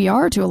up who we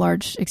are to a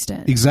large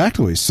extent.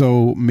 Exactly.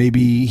 So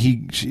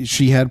maybe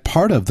she had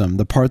part of them,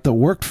 the part that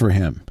worked for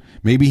him.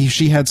 Maybe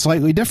she had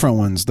slightly different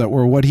ones that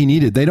were what he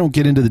needed. They don't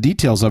get into the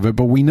details of it,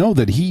 but we know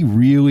that he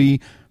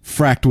really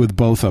fracked with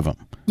both of them.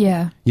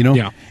 Yeah.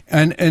 Yeah.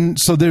 And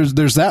so there's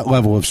that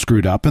level of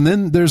screwed up. And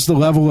then there's the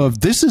level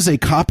of this is a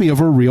copy of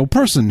a real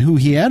person who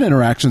he had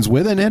interactions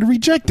with and had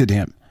rejected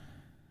him.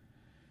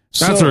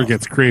 That's where it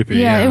gets creepy.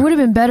 Yeah, it would have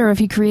been better if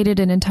he created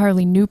an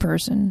entirely new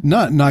person.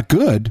 Not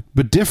good,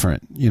 but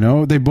different.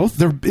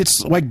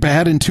 It's like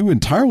bad in two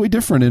entirely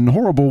different and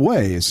horrible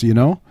ways,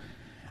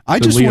 I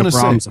just want to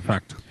say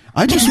effect.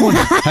 I just want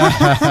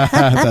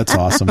that's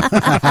awesome.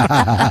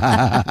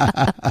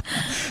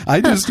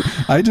 I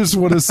just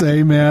want to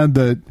say, man,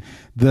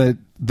 that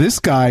this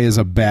guy is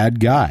a bad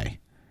guy.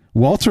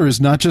 Walter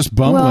is not just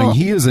bumbling,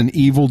 he is an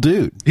evil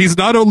dude. He's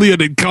not only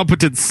an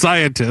incompetent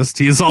scientist,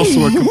 he is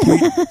also a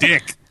complete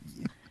dick.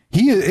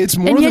 It's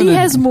more and yet than he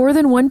has more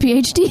than one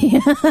PhD.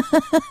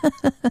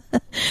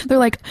 They're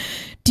like,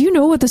 do you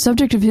know what the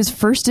subject of his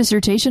first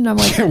dissertation? I'm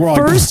like,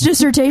 first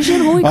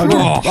dissertation? Holy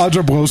crap.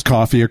 Audra blows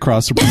coffee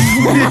across the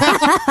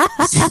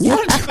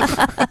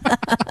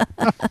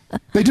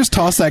What? They just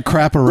toss that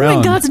crap around. Who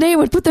in God's name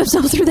would put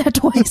themselves through that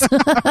twice?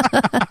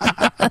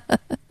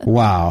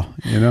 Wow,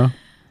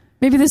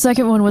 Maybe the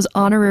second one was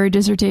honorary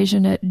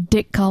dissertation at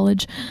Dick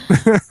College.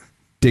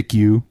 Dick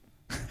you.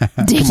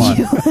 Did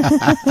you?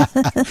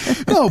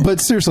 No, but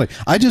seriously,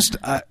 I just,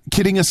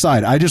 kidding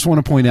aside, I just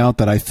want to point out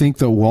that I think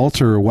that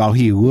Walter, while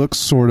he looks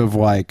sort of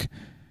like,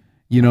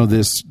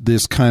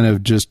 this kind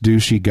of just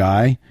douchey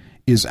guy,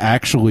 is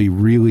actually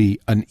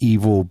really an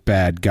evil,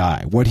 bad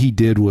guy. What he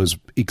did was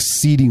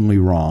exceedingly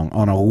wrong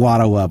on a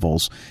lot of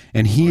levels,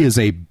 and he is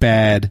a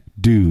bad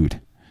dude.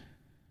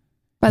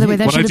 By the way,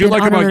 that should have been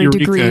what I do like about honorary Eureka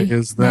degree.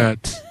 is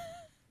that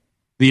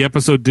the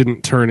episode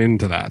didn't turn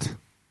into that.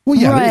 Well,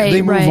 yeah, Right,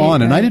 they move right,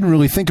 on, and right. I didn't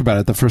really think about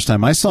it the first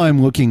time. I saw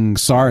him looking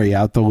sorry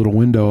out the little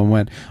window and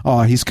went,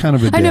 "Oh, he's kind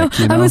of a dick." I know.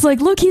 You know? I was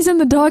like, look, he's in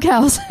the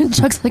doghouse. And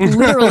Chuck's like,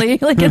 literally,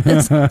 like in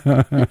this.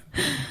 And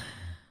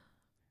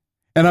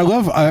I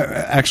love,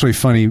 actually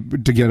funny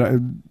to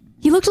get.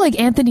 He looked like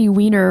Anthony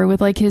Weiner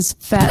with like his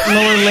fat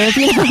lower lip.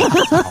 You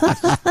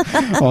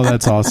know? Oh,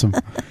 that's awesome.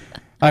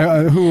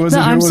 Who was it?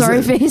 I'm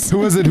sorry face. Who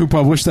was it who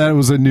published that? It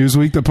was a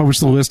Newsweek that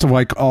published the list of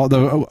like all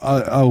the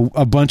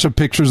a bunch of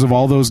pictures of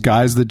all those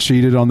guys that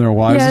cheated on their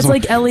wives. Yeah, it's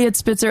like Elliot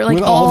Spitzer, like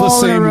with all the in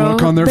a same row.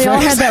 look on their they face. all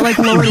had that like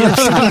lower lip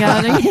sticking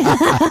out.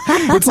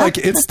 It's like,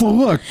 it's the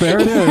look. There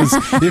it is.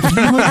 If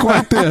you look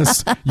like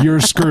this, you're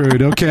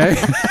screwed. Okay.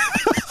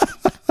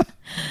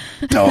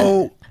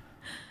 Don't.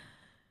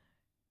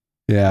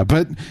 Yeah,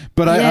 but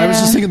I was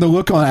just thinking the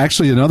look on,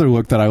 actually another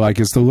look that I like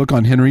is the look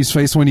on Henry's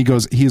face when he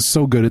goes, he is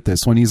so good at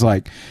this, when he's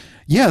like,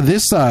 yeah,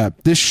 this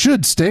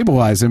should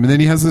stabilize him, and then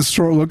he has this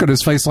short look on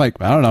his face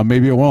like, I don't know,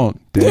 maybe it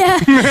won't, dick. Yeah.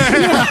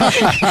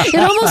 It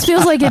almost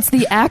feels like it's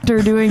the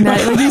actor doing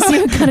that. Like you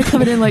see him kind of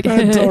coming in like,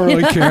 I don't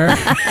really care.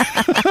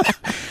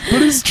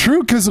 But it's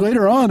true, because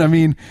later on, I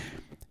mean,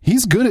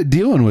 he's good at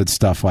dealing with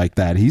stuff like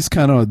that. He's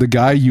kind of the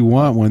guy you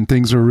want when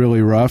things are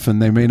really rough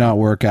and they may not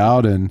work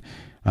out, and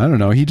I don't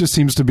know. He just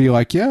seems to be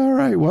like, yeah, all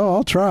right, well,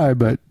 I'll try,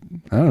 but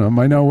I don't know, it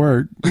might not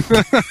work.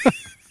 At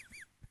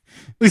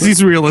least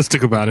he's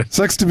realistic about it.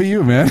 Sucks to be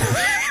you, man.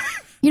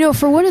 You know,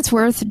 for what it's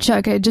worth,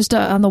 Chuck, just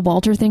on the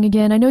Walter thing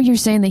again, I know you're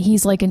saying that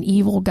he's like an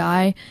evil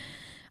guy.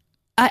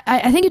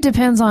 I think it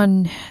depends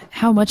on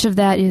how much of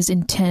that is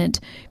intent,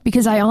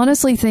 because I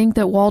honestly think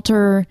that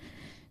Walter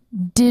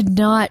did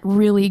not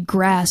really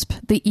grasp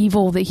the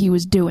evil that he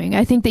was doing.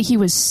 I think that he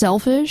was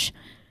selfish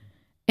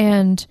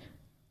and,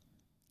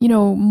 you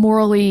know,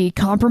 morally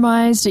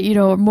compromised, you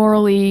know,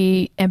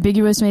 morally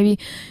ambiguous maybe.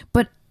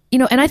 But, you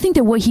know, and I think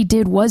that what he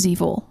did was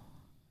evil.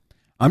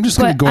 I'm just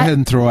going to go ahead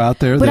and throw out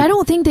there But that I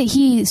don't think that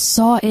he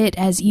saw it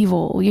as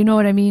evil. You know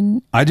what I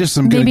mean? I just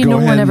am going to go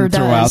ahead and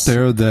throw out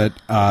there that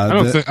I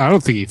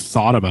don't think he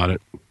thought about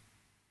it.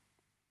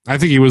 I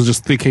think he was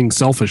just thinking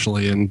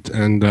selfishly and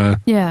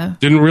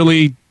didn't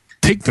really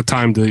take the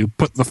time to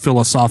put the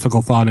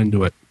philosophical thought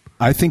into it.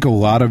 I think a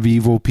lot of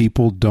evil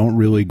people don't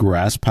really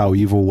grasp how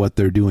evil what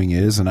they're doing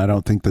is, and I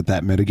don't think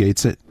that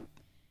mitigates it.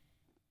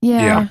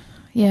 Yeah,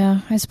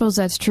 I suppose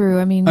that's true.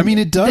 I mean,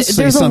 it does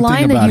say there's something a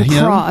line about that you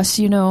him, cross,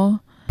 you know.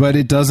 But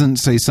it doesn't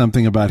say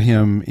something about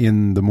him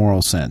in the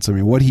moral sense. I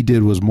mean, what he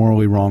did was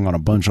morally wrong on a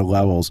bunch of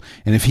levels,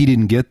 and if he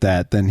didn't get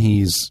that, then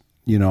he's,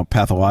 you know,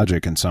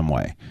 pathologic in some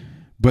way.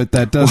 But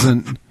that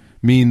doesn't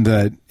mean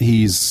that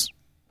it's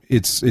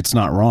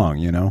not wrong,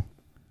 you know?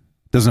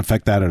 Doesn't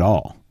affect that at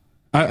all.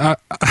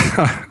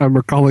 I'm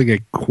recalling a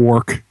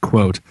Quark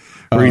quote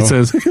where he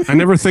says, I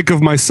never think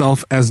of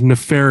myself as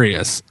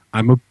nefarious.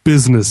 I'm a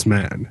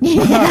businessman.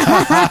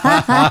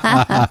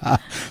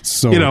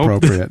 So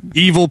appropriate.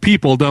 Evil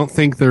people don't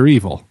think they're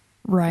evil.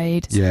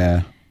 Right.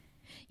 Yeah.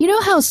 You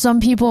know how some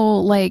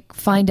people like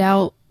find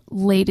out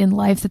late in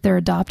life that they're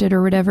adopted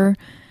or whatever?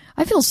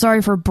 I feel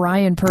sorry for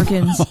Brian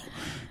Perkins.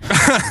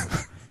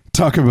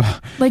 Talk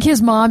about like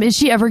his mom. Is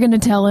she ever going to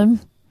tell him?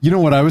 You know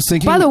what I was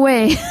thinking? By the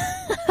way,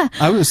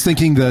 I was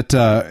thinking that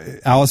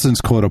Allison's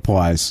quote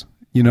applies.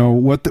 You know,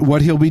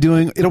 what he'll be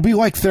doing, it'll be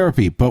like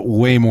therapy, but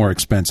way more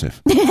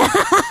expensive. But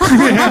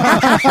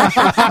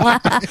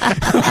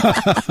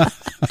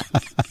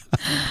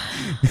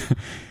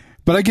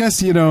I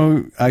guess, you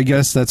know,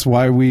 that's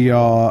why we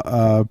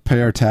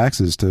pay our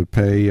taxes, to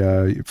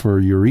pay for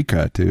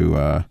Eureka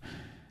to,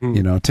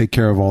 you know, take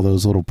care of all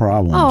those little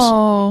problems.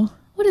 Oh,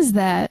 what is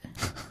that?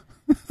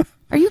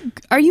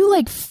 Are you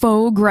like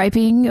faux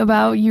griping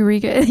about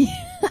Eureka?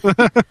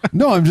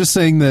 No, I'm just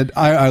saying that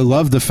I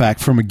love the fact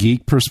from a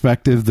geek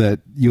perspective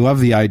that you love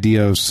the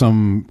idea of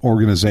some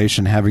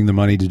organization having the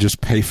money to just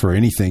pay for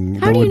anything.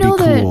 How do you know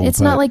that it's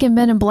but not like in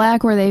Men in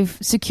Black where they've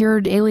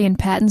secured alien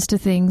patents to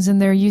things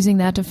and they're using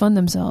that to fund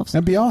themselves?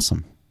 That'd be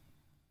awesome.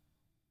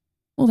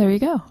 Well, there you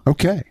go.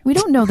 Okay. We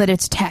don't know that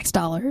it's tax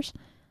dollars.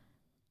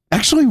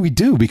 Actually, we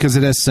do, because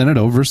it has Senate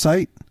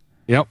oversight.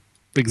 Yep.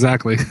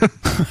 Exactly.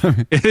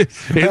 If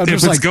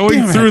it's like,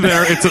 going through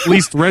there, it's at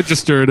least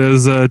registered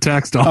as a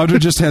tax dollar.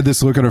 Audra just had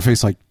this look on her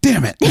face like,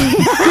 damn it.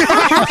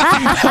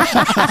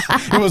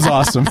 It was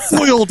awesome.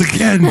 Foiled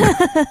again.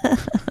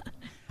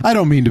 I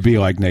don't mean to be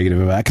like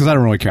negative about it, because I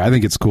don't really care. I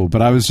think it's cool,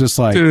 but I was just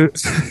like...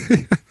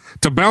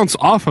 To bounce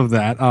off of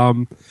that,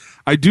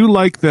 I do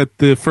like that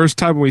the first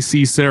time we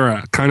see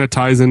Sarah kind of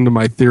ties into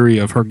my theory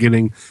of her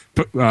getting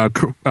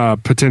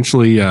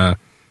potentially...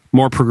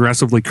 more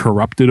progressively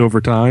corrupted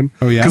over time.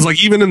 Oh yeah, because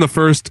like even in the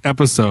first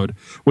episode,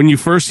 when you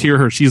first hear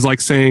her, she's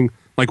like saying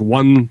like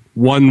one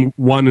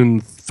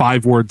and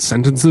 5 word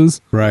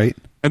sentences, right?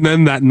 And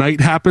then that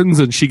night happens,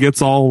 and she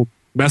gets all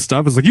messed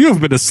up. It's like, you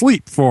have been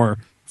asleep for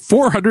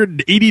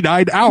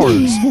 489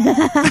 hours,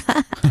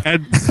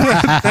 and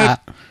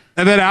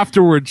then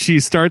afterward, she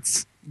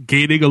starts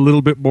gaining a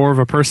little bit more of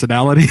a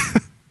personality.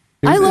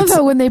 I love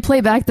how when they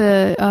play back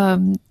the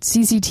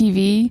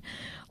CCTV.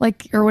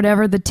 like, or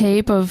whatever, the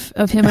tape of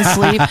him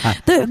asleep.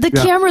 The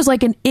camera's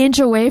like an inch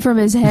away from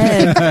his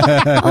head.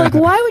 I'm like,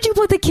 why would you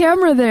put the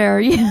camera there?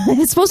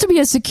 It's supposed to be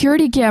a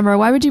security camera.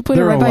 Why would you put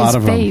it right by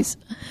his face?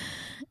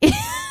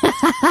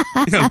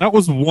 Yeah, that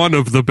was one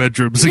of the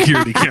bedroom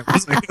security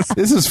cameras. I guess.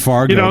 This is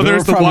Fargo. You know,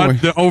 there's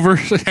the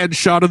overhead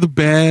shot of the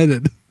bed.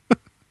 And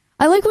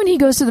I like when he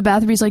goes to the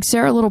bathroom, he's like,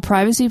 Sarah, a little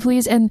privacy,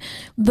 please. And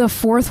the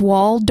fourth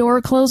wall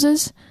door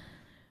closes.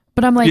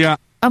 But I'm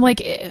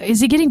like, is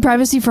he getting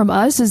privacy from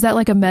us? Is that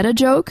like a meta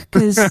joke?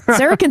 Because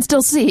Sarah can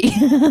still see.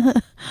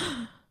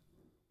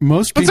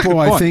 Most people,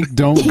 I think,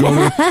 don't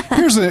go to...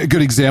 Here's a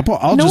good example.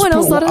 I'm going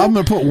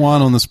to put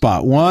Juan on the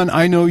spot. Juan,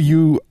 I know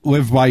you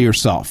live by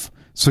yourself.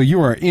 So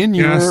you are in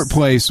your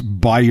place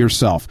by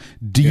yourself.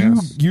 Do you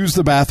use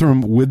the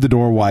bathroom with the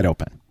door wide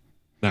open?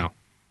 No.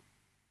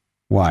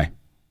 Why?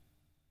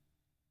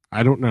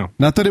 I don't know.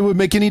 Not that it would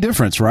make any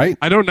difference, right?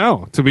 I don't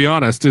know, to be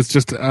honest. It's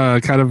just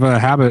kind of a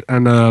habit,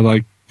 and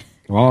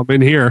well, I'm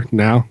in here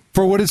now.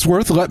 For what it's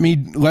worth, let me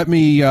agree with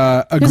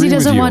you. Because he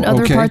doesn't want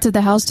other parts of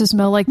the house to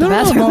smell like the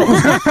bathroom.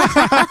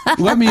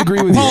 Let me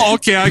agree with you. Oh,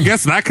 okay. I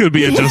guess that could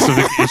be a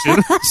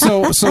justification.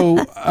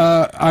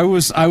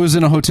 I was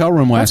in a hotel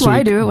room last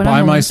week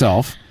by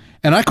myself,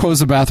 and I close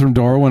the bathroom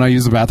door when I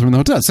use the bathroom in the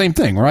hotel. Same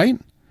thing, right?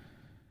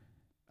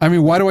 I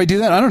mean, why do I do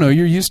that? I don't know.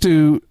 You're used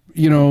to,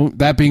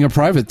 that being a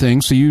private thing,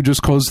 so you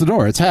just close the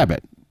door. It's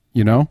habit,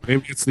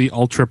 Maybe it's the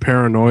ultra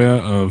paranoia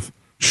of,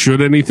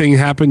 should anything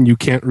happen, you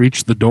can't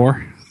reach the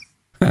door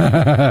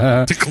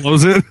to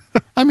close it.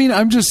 I mean,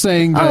 I'm just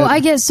saying that...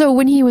 I guess so.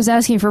 When he was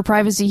asking for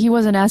privacy, he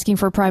wasn't asking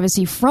for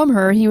privacy from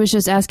her. He was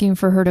just asking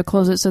for her to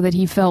close it so that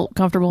he felt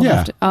comfortable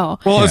enough to... Oh.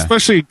 Well,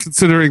 especially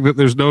considering that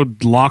there's no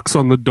locks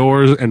on the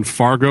doors and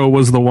Fargo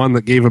was the one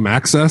that gave him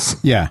access.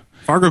 Yeah.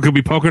 Fargo could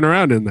be poking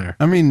around in there.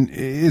 I mean,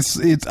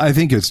 I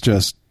think it's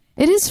just...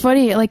 It is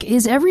funny. Like,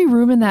 is every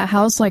room in that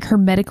house like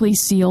hermetically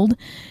sealed?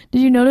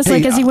 Did you notice?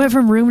 Like, as he went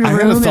from room to room,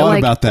 I had a thought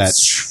about that.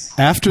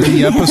 After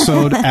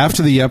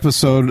the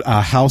episode,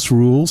 House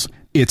Rules,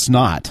 it's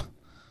not.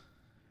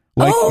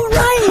 Like,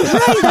 right.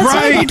 That's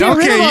right.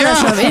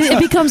 Okay, it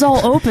becomes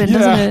all open,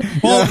 doesn't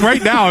it? Well,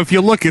 right now, if you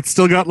look, it's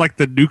still got like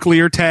the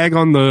nuclear tag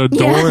on the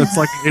door. Yeah. It's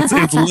like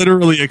it's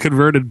literally a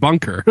converted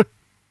bunker.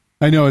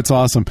 I know, it's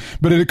awesome.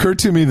 But it occurred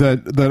to me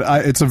that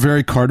it's a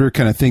very Carter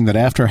kind of thing that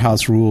after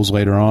House Rules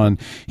later on,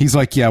 he's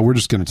like, yeah, we're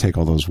just going to take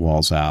all those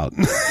walls out.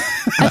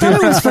 I thought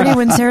it was funny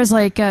when Sarah's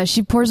like,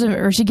 she pours him,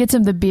 or she gets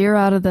him the beer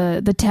out of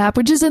the tap,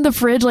 which is in the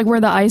fridge, like where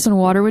the ice and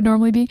water would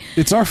normally be.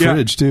 It's our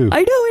fridge, too. I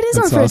know, it is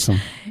our fridge.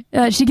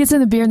 Awesome. She gets in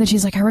the beer and then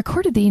she's like, I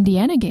recorded the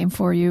Indiana game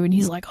for you. And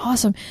he's like,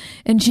 awesome.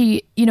 And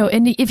she,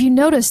 and if you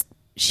notice,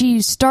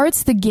 she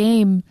starts the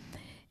game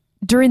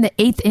during the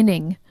 8th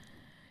inning.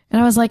 And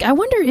I was like, I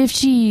wonder if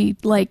she,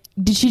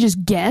 did she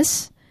just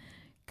guess?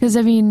 Because,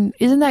 I mean,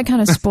 isn't that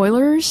kind of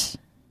spoilers?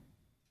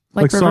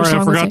 Sorry,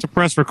 I forgot to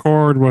press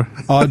record.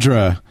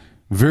 Audra,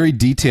 very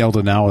detailed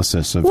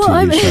analysis of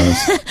TV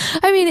shows.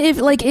 I mean,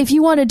 if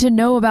you wanted to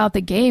know about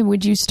the game,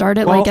 would you start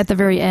it, at the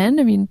very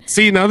end? I mean...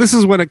 See, now this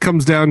is when it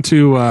comes down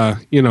to,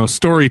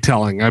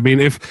 storytelling. I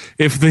mean, if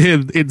they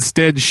had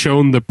instead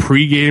shown the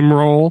pregame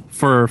roll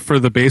for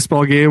the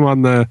baseball game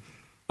on the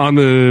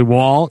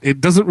wall,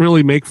 it doesn't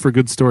really make for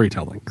good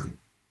storytelling.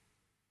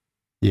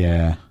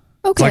 Yeah.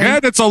 Okay.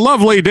 It's a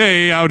lovely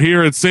day out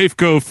here at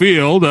Safeco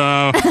Field. We're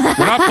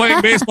not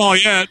playing baseball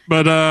yet,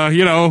 but,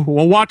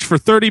 we'll watch for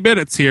 30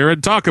 minutes here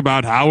and talk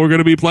about how we're going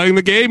to be playing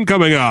the game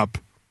coming up.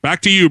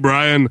 Back to you,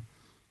 Brian.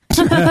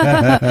 So,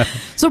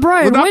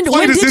 Brian, when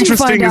did you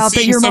find out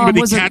that your mom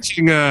wasn't...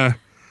 catching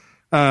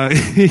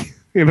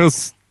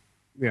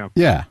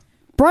Yeah.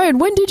 Brian,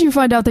 when did you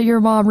find out that your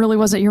mom really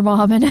wasn't your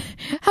mom, and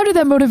how did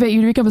that motivate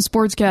you to become a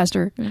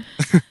sportscaster?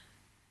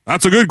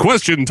 That's a good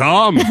question,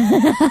 Tom.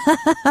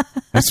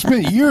 I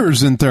spent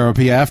years in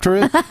therapy after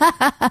it,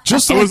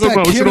 just like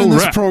that kid in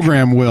this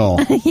program will.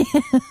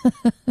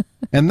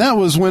 And that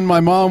was when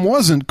my mom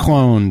wasn't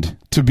cloned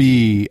to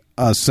be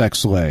a sex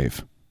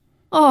slave.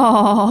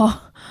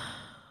 Oh.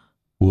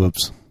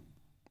 Whoops.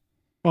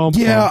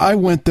 Yeah, I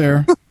went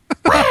there.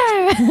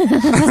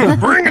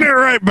 Bringing it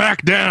right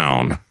back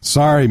down.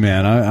 Sorry,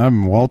 man.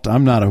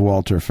 I'm not a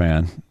Walter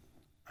fan.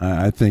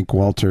 I think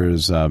Walter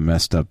is a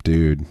messed up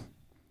dude.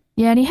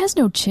 Yeah, and he has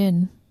no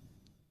chin.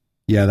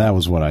 Yeah, that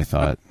was what I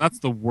thought. That's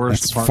the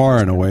worst part. That's far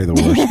and away the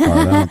worst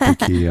part. I don't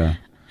think he... A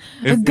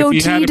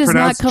goatee does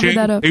not cover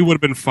that up. He would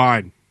have been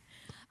fine.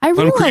 I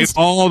realized... create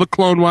all the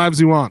clone wives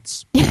he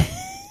wants.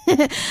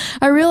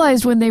 I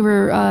realized when they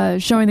were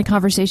showing the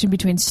conversation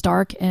between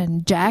Stark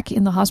and Jack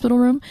in the hospital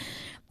room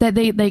that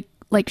they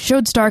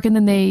showed Stark, and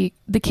then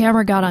the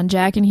camera got on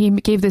Jack, and he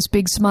gave this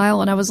big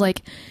smile, and I was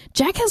like,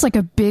 Jack has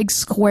a big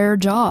square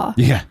jaw.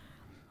 Yeah.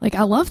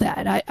 I love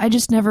that. I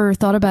just never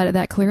thought about it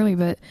that clearly,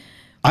 but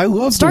I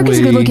love Stark is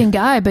a good looking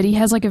guy, but he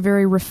has a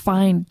very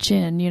refined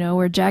chin,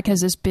 where Jack has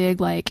this big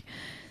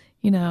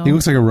he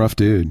looks like a rough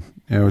dude,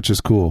 which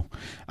is cool.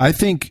 I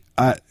think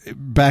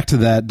back to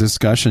that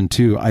discussion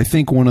too. I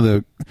think one of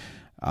the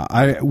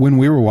when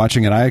we were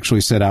watching it, I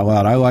actually said out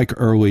loud, I like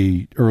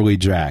early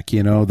Jack,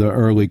 the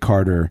early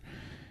Carter.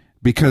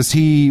 because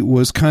he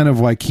was kind of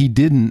like he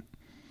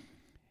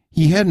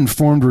hadn't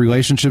formed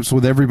relationships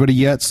with everybody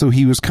yet, so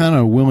he was kind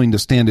of willing to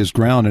stand his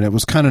ground, and it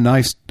was kind of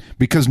nice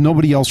because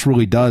nobody else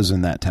really does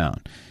in that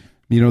town.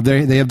 You know,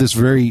 they have this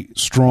very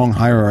strong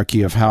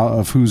hierarchy of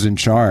who's in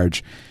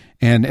charge,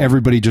 and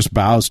everybody just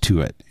bows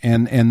to it.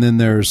 And then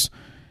there's,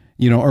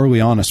 you know,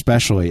 early on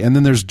especially, and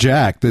then there's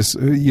Jack, this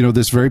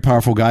very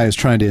powerful guy is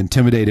trying to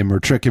intimidate him or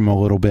trick him a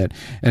little bit,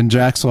 and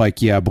Jack's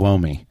like, yeah, blow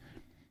me,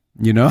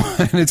 you know,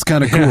 and it's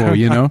kind of cool,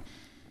 you know.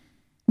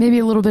 Maybe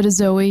a little bit of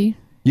Zoe.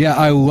 Yeah,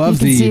 I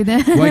love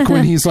like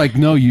when he's like,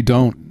 no, you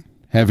don't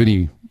have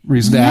any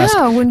reason to ask.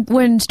 Yeah,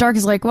 when Stark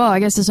is like, well, I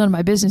guess it's none of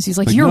my business. He's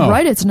like, you're no.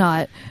 Right, it's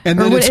not. And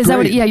then it's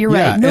great. Yeah, you're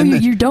right. No,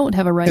 you don't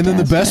have a right. And then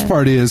the best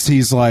part is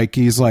he's like,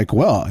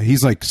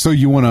 so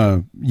you want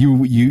to,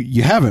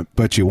 you haven't,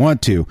 but you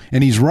want to.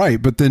 And he's right.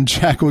 But then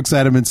Jack looks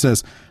at him and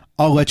says,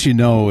 I'll let you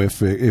know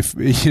if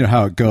you know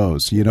how it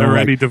goes. You know,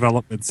 already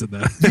developments in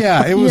that.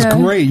 Yeah, it was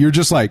great. You're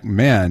just like,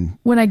 man,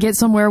 when I get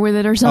somewhere with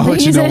it or something. I'll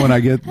let you know when I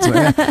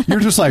get.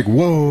 You're just like,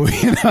 whoa,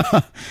 you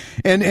know.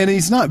 And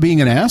he's not being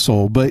an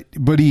asshole, but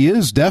he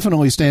is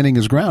definitely standing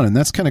his ground, and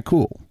that's kind of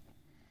cool.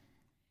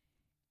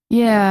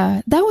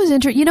 Yeah, that was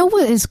interesting. You know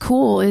what is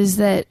cool is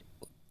that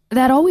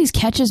always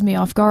catches me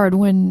off guard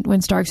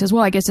when Stark says,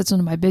 "Well, I guess it's none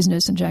of my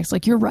business," and Jack's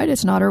like, "You're right,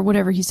 it's not," or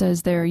whatever he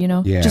says there. You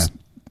know, just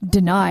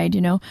denied.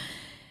 You know.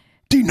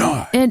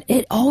 Denied. And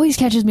it always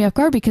catches me off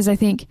guard because I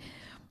think,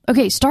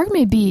 okay, Stark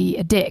may be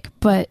a dick,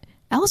 but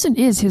Allison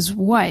is his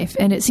wife,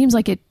 and it seems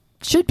like it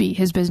should be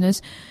his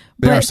business.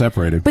 They are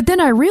separated. But then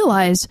I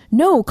realize,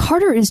 no,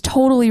 Carter is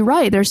totally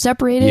right. They're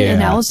separated,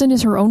 and Allison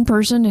is her own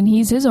person, and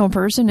he's his own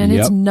person, and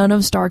it's none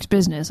of Stark's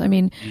business. I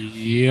mean,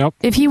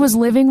 if he was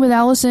living with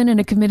Allison in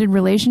a committed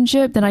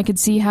relationship, then I could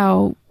see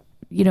how,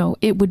 you know,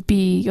 it would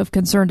be of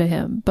concern to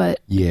him.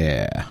 But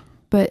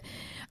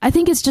I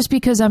think it's just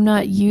because I'm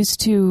not used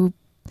to,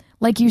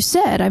 like you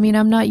said, I mean,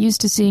 I'm not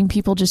used to seeing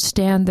people just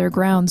stand their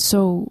ground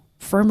so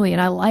firmly,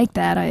 and I like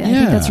that. I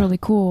think that's really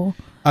cool.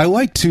 I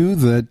like, too,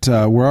 that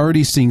we're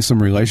already seeing some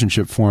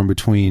relationship form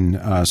between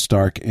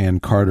Stark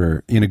and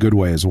Carter in a good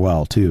way as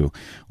well, too.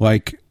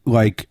 Like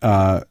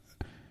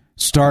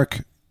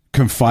Stark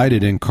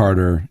confided in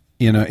Carter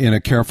in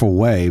a careful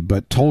way,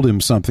 but told him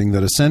something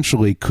that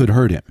essentially could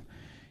hurt him.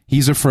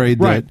 He's afraid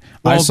that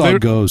I saw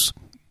Ghost.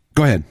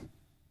 Go ahead.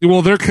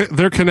 Well,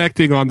 they're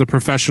connecting on the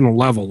professional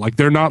level. Like,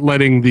 they're not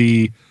letting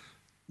they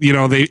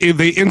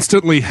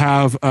instantly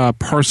have a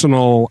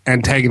personal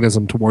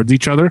antagonism towards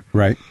each other.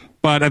 Right.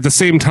 But at the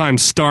same time,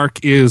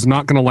 Stark is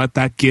not going to let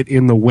that get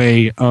in the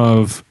way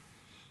of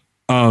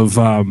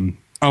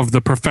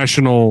the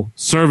professional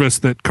service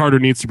that Carter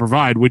needs to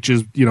provide, which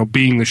is, you know,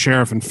 being the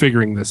sheriff and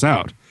figuring this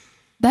out.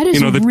 That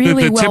is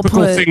really the well typical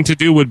put. thing to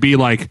do would be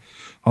like,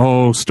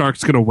 oh,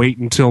 Stark's going to wait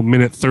until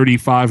minute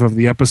 35 of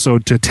the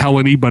episode to tell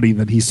anybody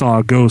that he saw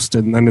a ghost,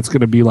 and then it's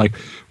going to be like,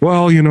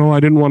 well, you know, I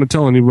didn't want to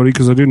tell anybody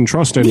because I didn't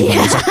trust anybody.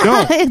 Yeah. It's like,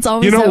 no, it's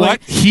always you know that what?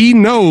 way. He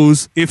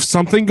knows if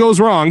something goes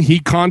wrong, he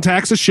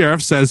contacts a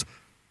sheriff, says,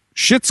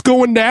 shit's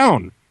going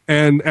down,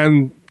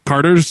 and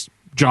Carter's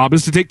job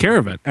is to take care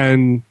of it,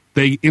 and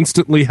they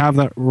instantly have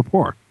that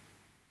rapport.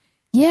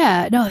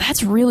 Yeah, no,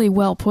 that's really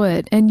well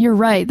put. And you're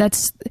right.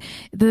 That's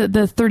the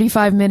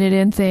 35-minute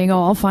in thing.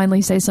 Oh, I'll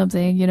finally say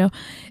something, you know.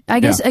 I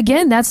guess,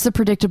 again, that's the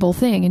predictable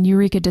thing, and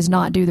Eureka does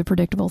not do the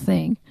predictable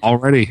thing.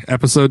 Already,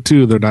 episode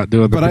 2, they're not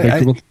doing the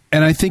predictable.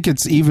 And I think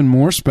it's even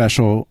more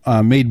special,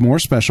 made more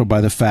special by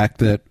the fact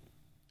that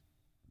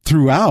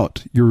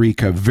throughout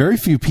Eureka, very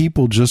few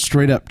people just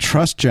straight up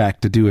trust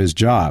Jack to do his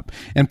job.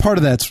 And part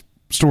of that's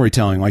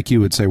storytelling, like you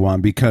would say,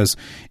 Juan, because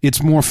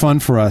it's more fun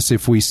for us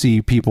if we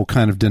see people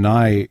kind of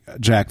deny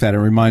Jack that. It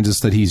reminds us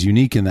that he's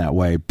unique in that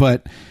way.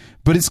 But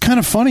it's kind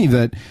of funny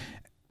that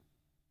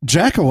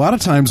Jack a lot of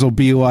times will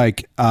be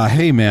like,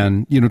 hey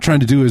man, you know,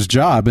 trying to do his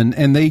job,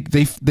 and they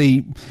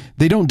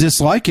don't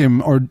dislike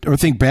him or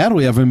think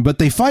badly of him, but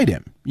they fight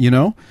him, you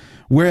know?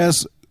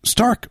 Whereas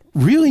Stark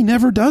really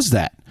never does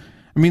that.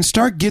 I mean,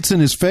 Stark gets in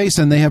his face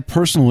and they have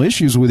personal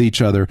issues with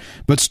each other,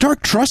 but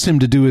Stark trusts him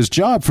to do his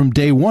job from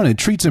day one and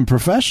treats him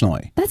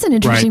professionally. That's an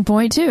interesting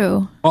point,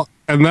 too. Well,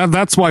 and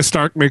that's why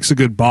Stark makes a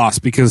good boss,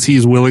 because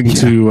he's willing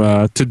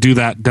to do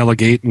that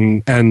delegate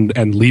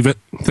and leave it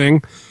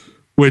thing,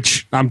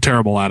 which I'm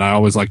terrible at. I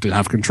always like to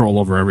have control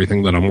over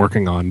everything that I'm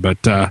working on,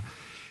 but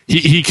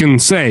he can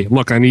say,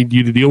 look, I need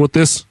you to deal with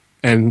this,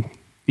 and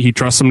he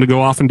trusts him to go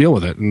off and deal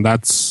with it, and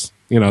that's,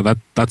 you know,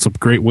 that's a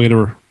great way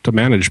to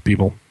manage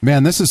people.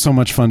 Man, this is so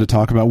much fun to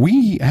talk about.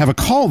 We have a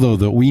call, though,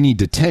 that we need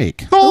to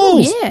take. Oh,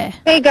 yeah.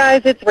 Hey,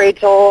 guys, it's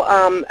Rachel.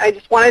 I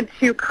just wanted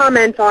to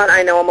comment on,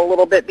 I know I'm a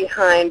little bit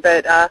behind,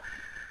 but I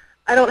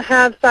don't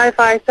have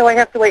Sci-Fi, so I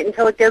have to wait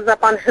until it goes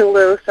up on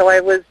Hulu. So I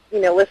was, you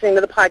know, listening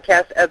to the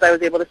podcast as I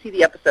was able to see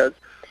the episodes.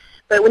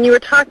 But when you were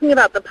talking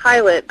about the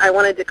pilot, I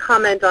wanted to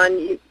comment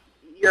on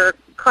your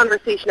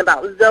conversation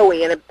about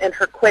Zoe and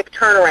her quick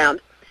turnaround.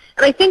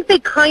 And I think they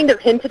kind of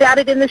hinted at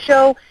it in the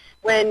show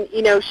when,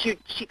 you know, she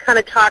kind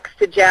of talks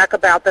to Jack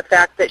about the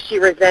fact that she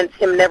resents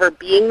him never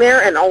being there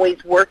and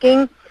always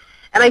working.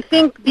 And I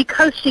think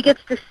because she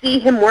gets to see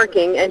him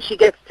working and she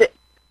gets to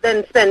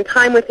then spend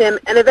time with him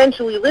and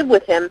eventually live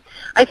with him,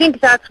 I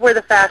think that's where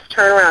the fast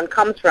turnaround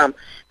comes from.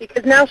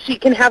 Because now she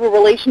can have a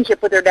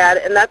relationship with her dad,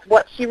 and that's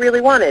what she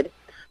really wanted.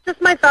 Just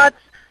my thoughts.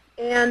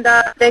 And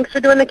thanks for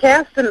doing the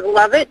cast, and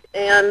love it,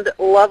 and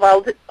love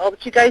all that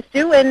you guys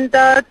do, and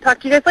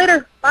talk to you guys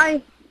later.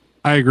 Bye.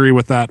 I agree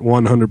with that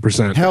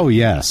 100%. Hell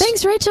yes.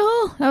 Thanks,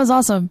 Rachel. That was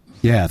awesome.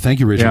 Yeah,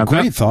 thank you, Rachel. Yeah,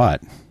 Great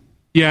thought.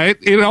 Yeah,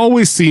 it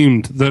always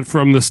seemed that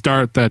from the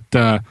start that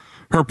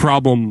her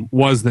problem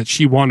was that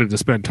she wanted to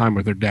spend time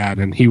with her dad,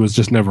 and he was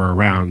just never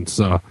around.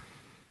 So,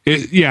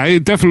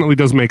 it definitely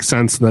does make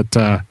sense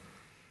that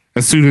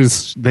as soon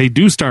as they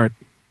do start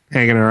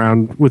hanging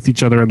around with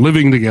each other and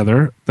living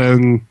together,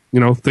 then,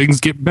 things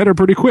get better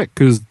pretty quick,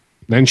 because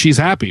then she's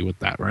happy with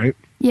that, right?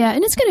 Yeah,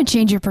 and it's going to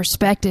change your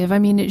perspective. I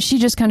mean, she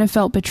just kind of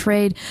felt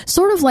betrayed,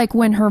 sort of like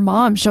when her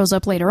mom shows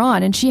up later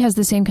on, and she has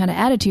the same kind of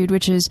attitude,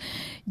 which is,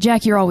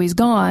 Jack, you're always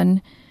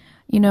gone.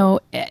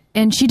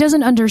 And she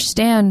doesn't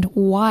understand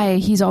why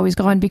he's always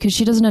gone, because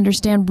she doesn't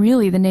understand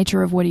really the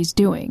nature of what he's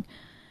doing.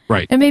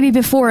 Right. And maybe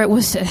before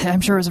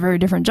I'm sure it was a very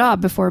different job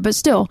before, but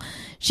still,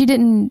 she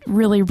didn't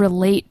really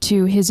relate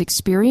to his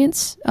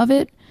experience of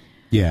it.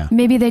 Yeah.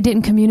 Maybe they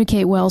didn't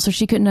communicate well, so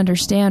she couldn't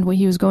understand what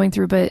he was going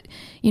through. But,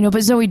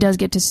 but Zoe does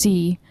get to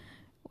see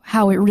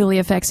how it really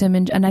affects him,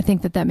 and I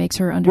think that makes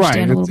her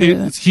understand a little bit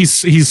of it.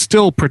 He's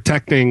still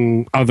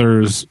protecting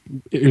others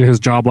in his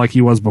job like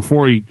he was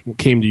before he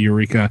came to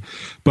Eureka,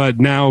 but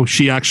now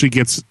she actually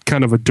gets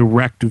kind of a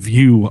direct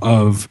view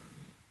of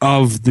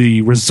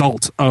the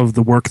result of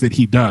the work that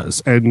he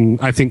does, and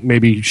I think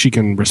maybe she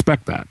can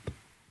respect that.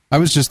 I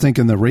was just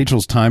thinking that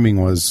Rachel's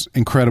timing was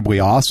incredibly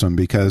awesome,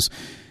 because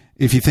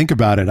if you think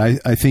about it,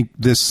 I think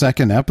this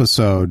second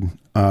episode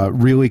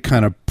really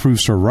kind of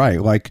proves her right.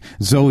 Like,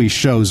 Zoe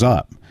shows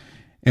up.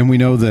 And we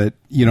know that,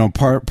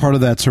 part of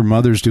that's her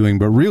mother's doing,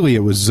 but really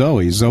it was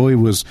Zoe. Zoe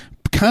was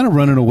kind of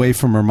running away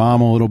from her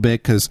mom a little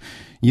bit because,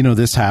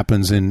 this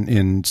happens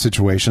in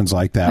situations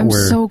like that. I'm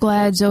so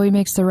glad Zoe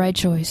makes the right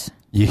choice.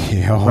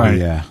 Yeah, right.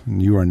 Yeah.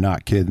 You are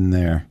not kidding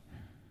there.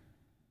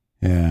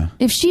 Yeah.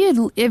 If she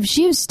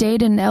had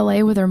stayed in LA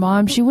with her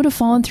mom, she would have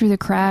fallen through the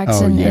cracks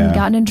and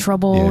gotten in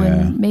trouble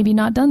and maybe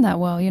not done that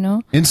well,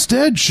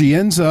 Instead, she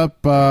ends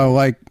up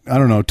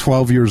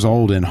 12 years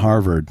old in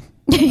Harvard.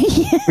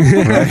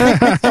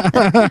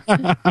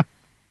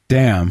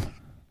 Damn.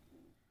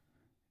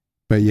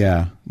 But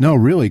yeah, no,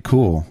 really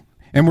cool.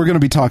 And we're going to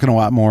be talking a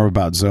lot more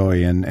about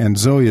Zoe, and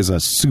Zoe is a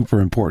super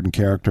important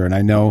character, and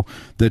I know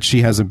that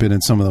she hasn't been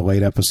in some of the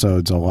late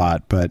episodes a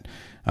lot, but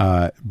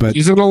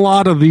she's in a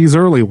lot of these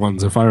early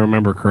ones, if I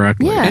remember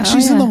correctly. Yeah, and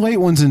she's in the late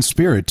ones in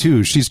spirit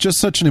too. She's just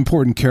such an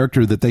important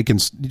character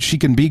that she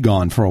can be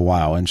gone for a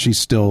while, and she's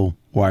still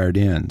wired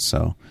in.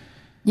 So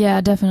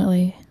yeah,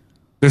 definitely.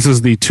 This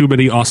is the too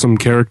many awesome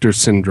characters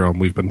syndrome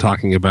we've been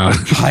talking about.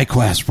 High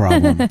class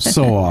problem.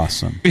 So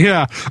awesome.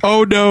 Yeah.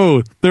 Oh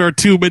no, there are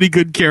too many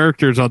good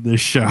characters on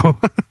this show.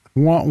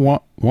 Wah, wah,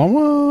 wah,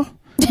 wah.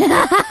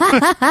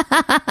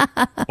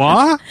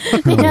 What?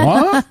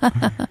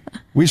 What?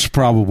 We should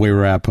probably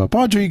wrap up.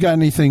 Audrey, you got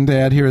anything to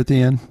add here at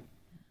the end?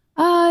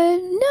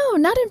 No,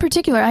 not in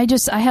particular. I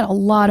had a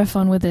lot of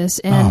fun with this,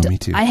 and me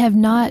too. I have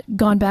not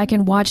gone back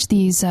and watched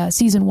these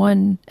season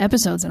 1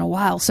 episodes in a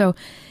while, so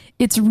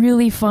it's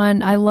really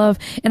fun. I love,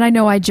 and I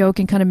know I joke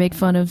and kind of make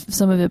fun of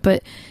some of it,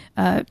 but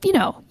you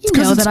know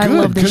that I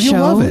love this show.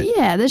 Love it.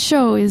 Yeah, this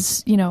show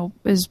is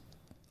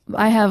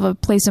I have a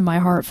place in my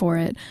heart for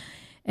it.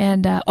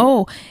 And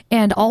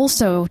and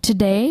also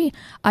today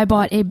I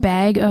bought a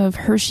bag of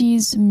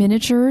Hershey's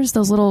miniatures,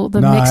 those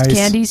the nice. mixed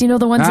candies,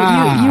 the ones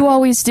that you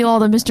always steal all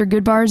the Mr.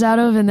 Good bars out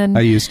of, and then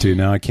I used to,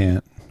 now I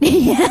can't.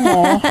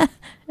 Yeah.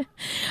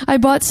 I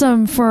bought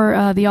some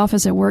for the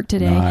office at work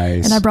today,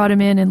 nice. And I brought them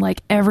in, and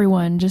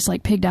everyone just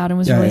picked out and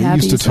was really happy. I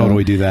used to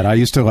totally do that. I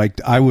used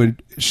to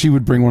she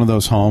would bring one of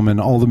those home, and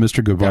all the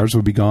Mr. Good bars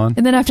would be gone.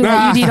 And then after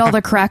that, you'd eat all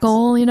the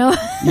crackle,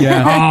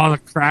 Yeah. Oh, the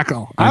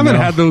crackle! I haven't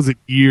had those in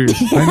years.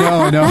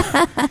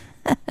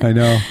 I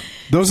know.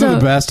 Those are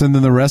the best, and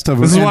then the rest of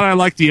them. This is what I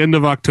like. The end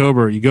of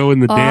October, you go in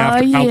the day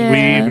after Halloween,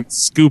 and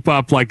scoop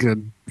up a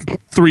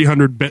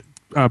 300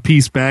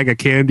 piece bag of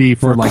candy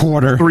for a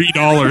quarter.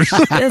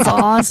 $3. That's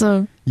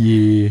awesome.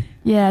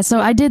 Yeah, so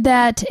I did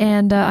that,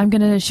 and I'm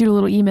going to shoot a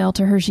little email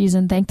to Hershey's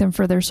and thank them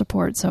for their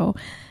support. So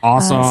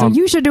awesome. So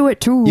you should do it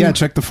too. Yeah,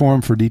 check the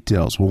forum for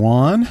details.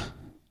 Juan?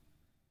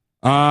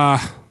 I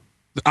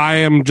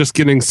am just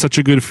getting such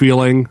a good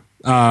feeling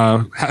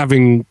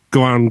having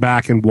gone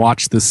back and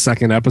watched this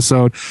second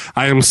episode.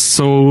 I am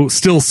still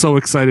so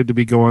excited to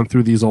be going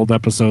through these old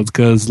episodes,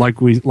 because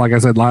like I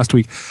said last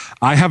week,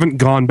 I haven't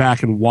gone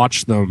back and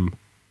watched them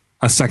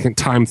a second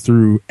time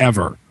through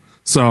ever.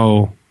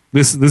 So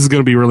this is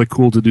going to be really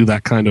cool to do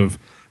that kind of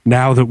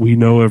now that we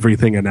know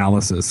everything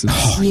analysis.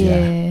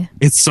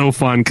 It's so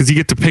fun because you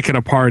get to pick it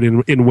apart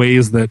in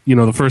ways that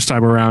the first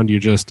time around you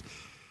just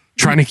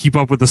trying to keep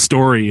up with the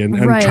story and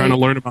trying to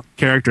learn about the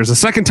characters. The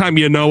second time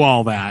you know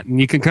all that,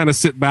 and you can kind of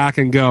sit back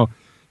and go,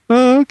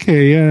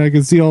 okay, yeah, I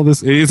can see all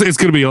this. It's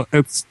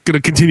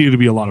gonna continue to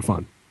be a lot of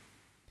fun.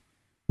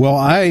 Well,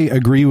 I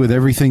agree with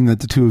everything that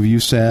the two of you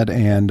said,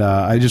 and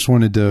I just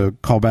wanted to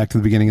call back to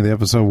the beginning of the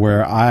episode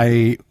where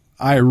I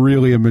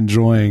really am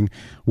enjoying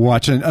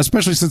watching,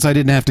 especially since I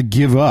didn't have to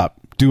give up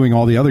doing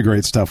all the other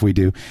great stuff we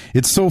do.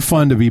 It's so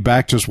fun to be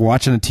back just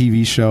watching a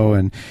TV show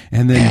and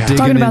then digging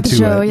talking about into the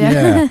show, it.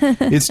 Yeah.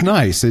 It's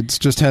nice. It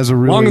just has a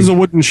really... As long as a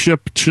wooden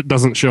ship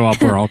doesn't show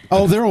up, we're all...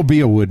 Oh, there will be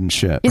a wooden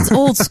ship. It's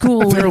old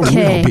school There with will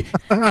K. be.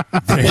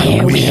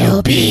 There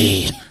will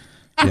be.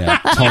 Yeah,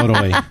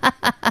 totally.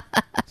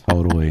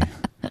 Totally.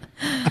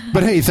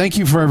 But hey, thank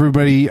you for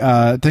everybody.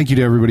 Thank you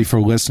to everybody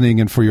for listening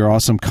and for your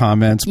awesome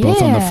comments,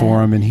 both on the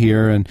forum and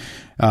here. And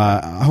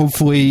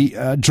hopefully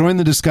join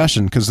the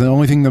discussion, because the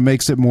only thing that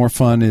makes it more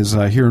fun is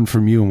hearing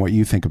from you and what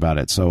you think about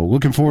it. So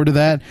looking forward to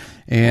that.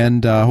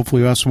 And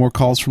hopefully we'll have some more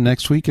calls from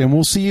next week. And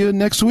we'll see you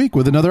next week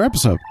with another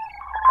episode.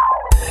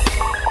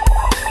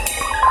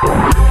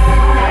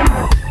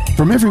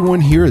 From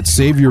everyone here at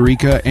Save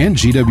Eureka and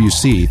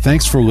GWC,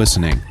 thanks for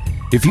listening.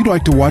 If you'd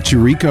like to watch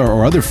Eureka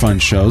or other fun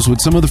shows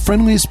with some of the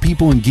friendliest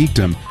people in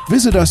geekdom,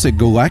 visit us at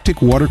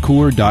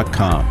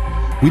galacticwatercooler.com.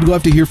 We'd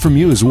love to hear from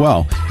you as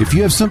well. If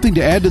you have something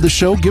to add to the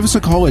show, give us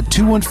a call at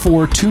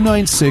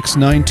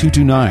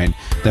 214-296-9229.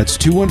 That's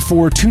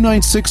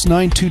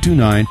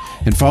 214-296-9229,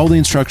 and follow the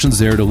instructions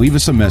there to leave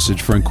us a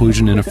message for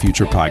inclusion in a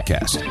future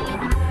podcast.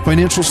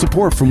 Financial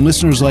support from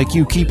listeners like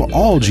you keep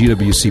all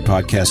GWC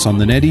podcasts on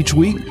the net each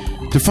week.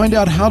 To find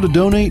out how to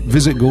donate,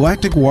 visit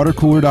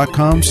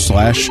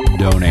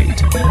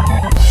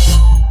galacticwatercooler.com/donate.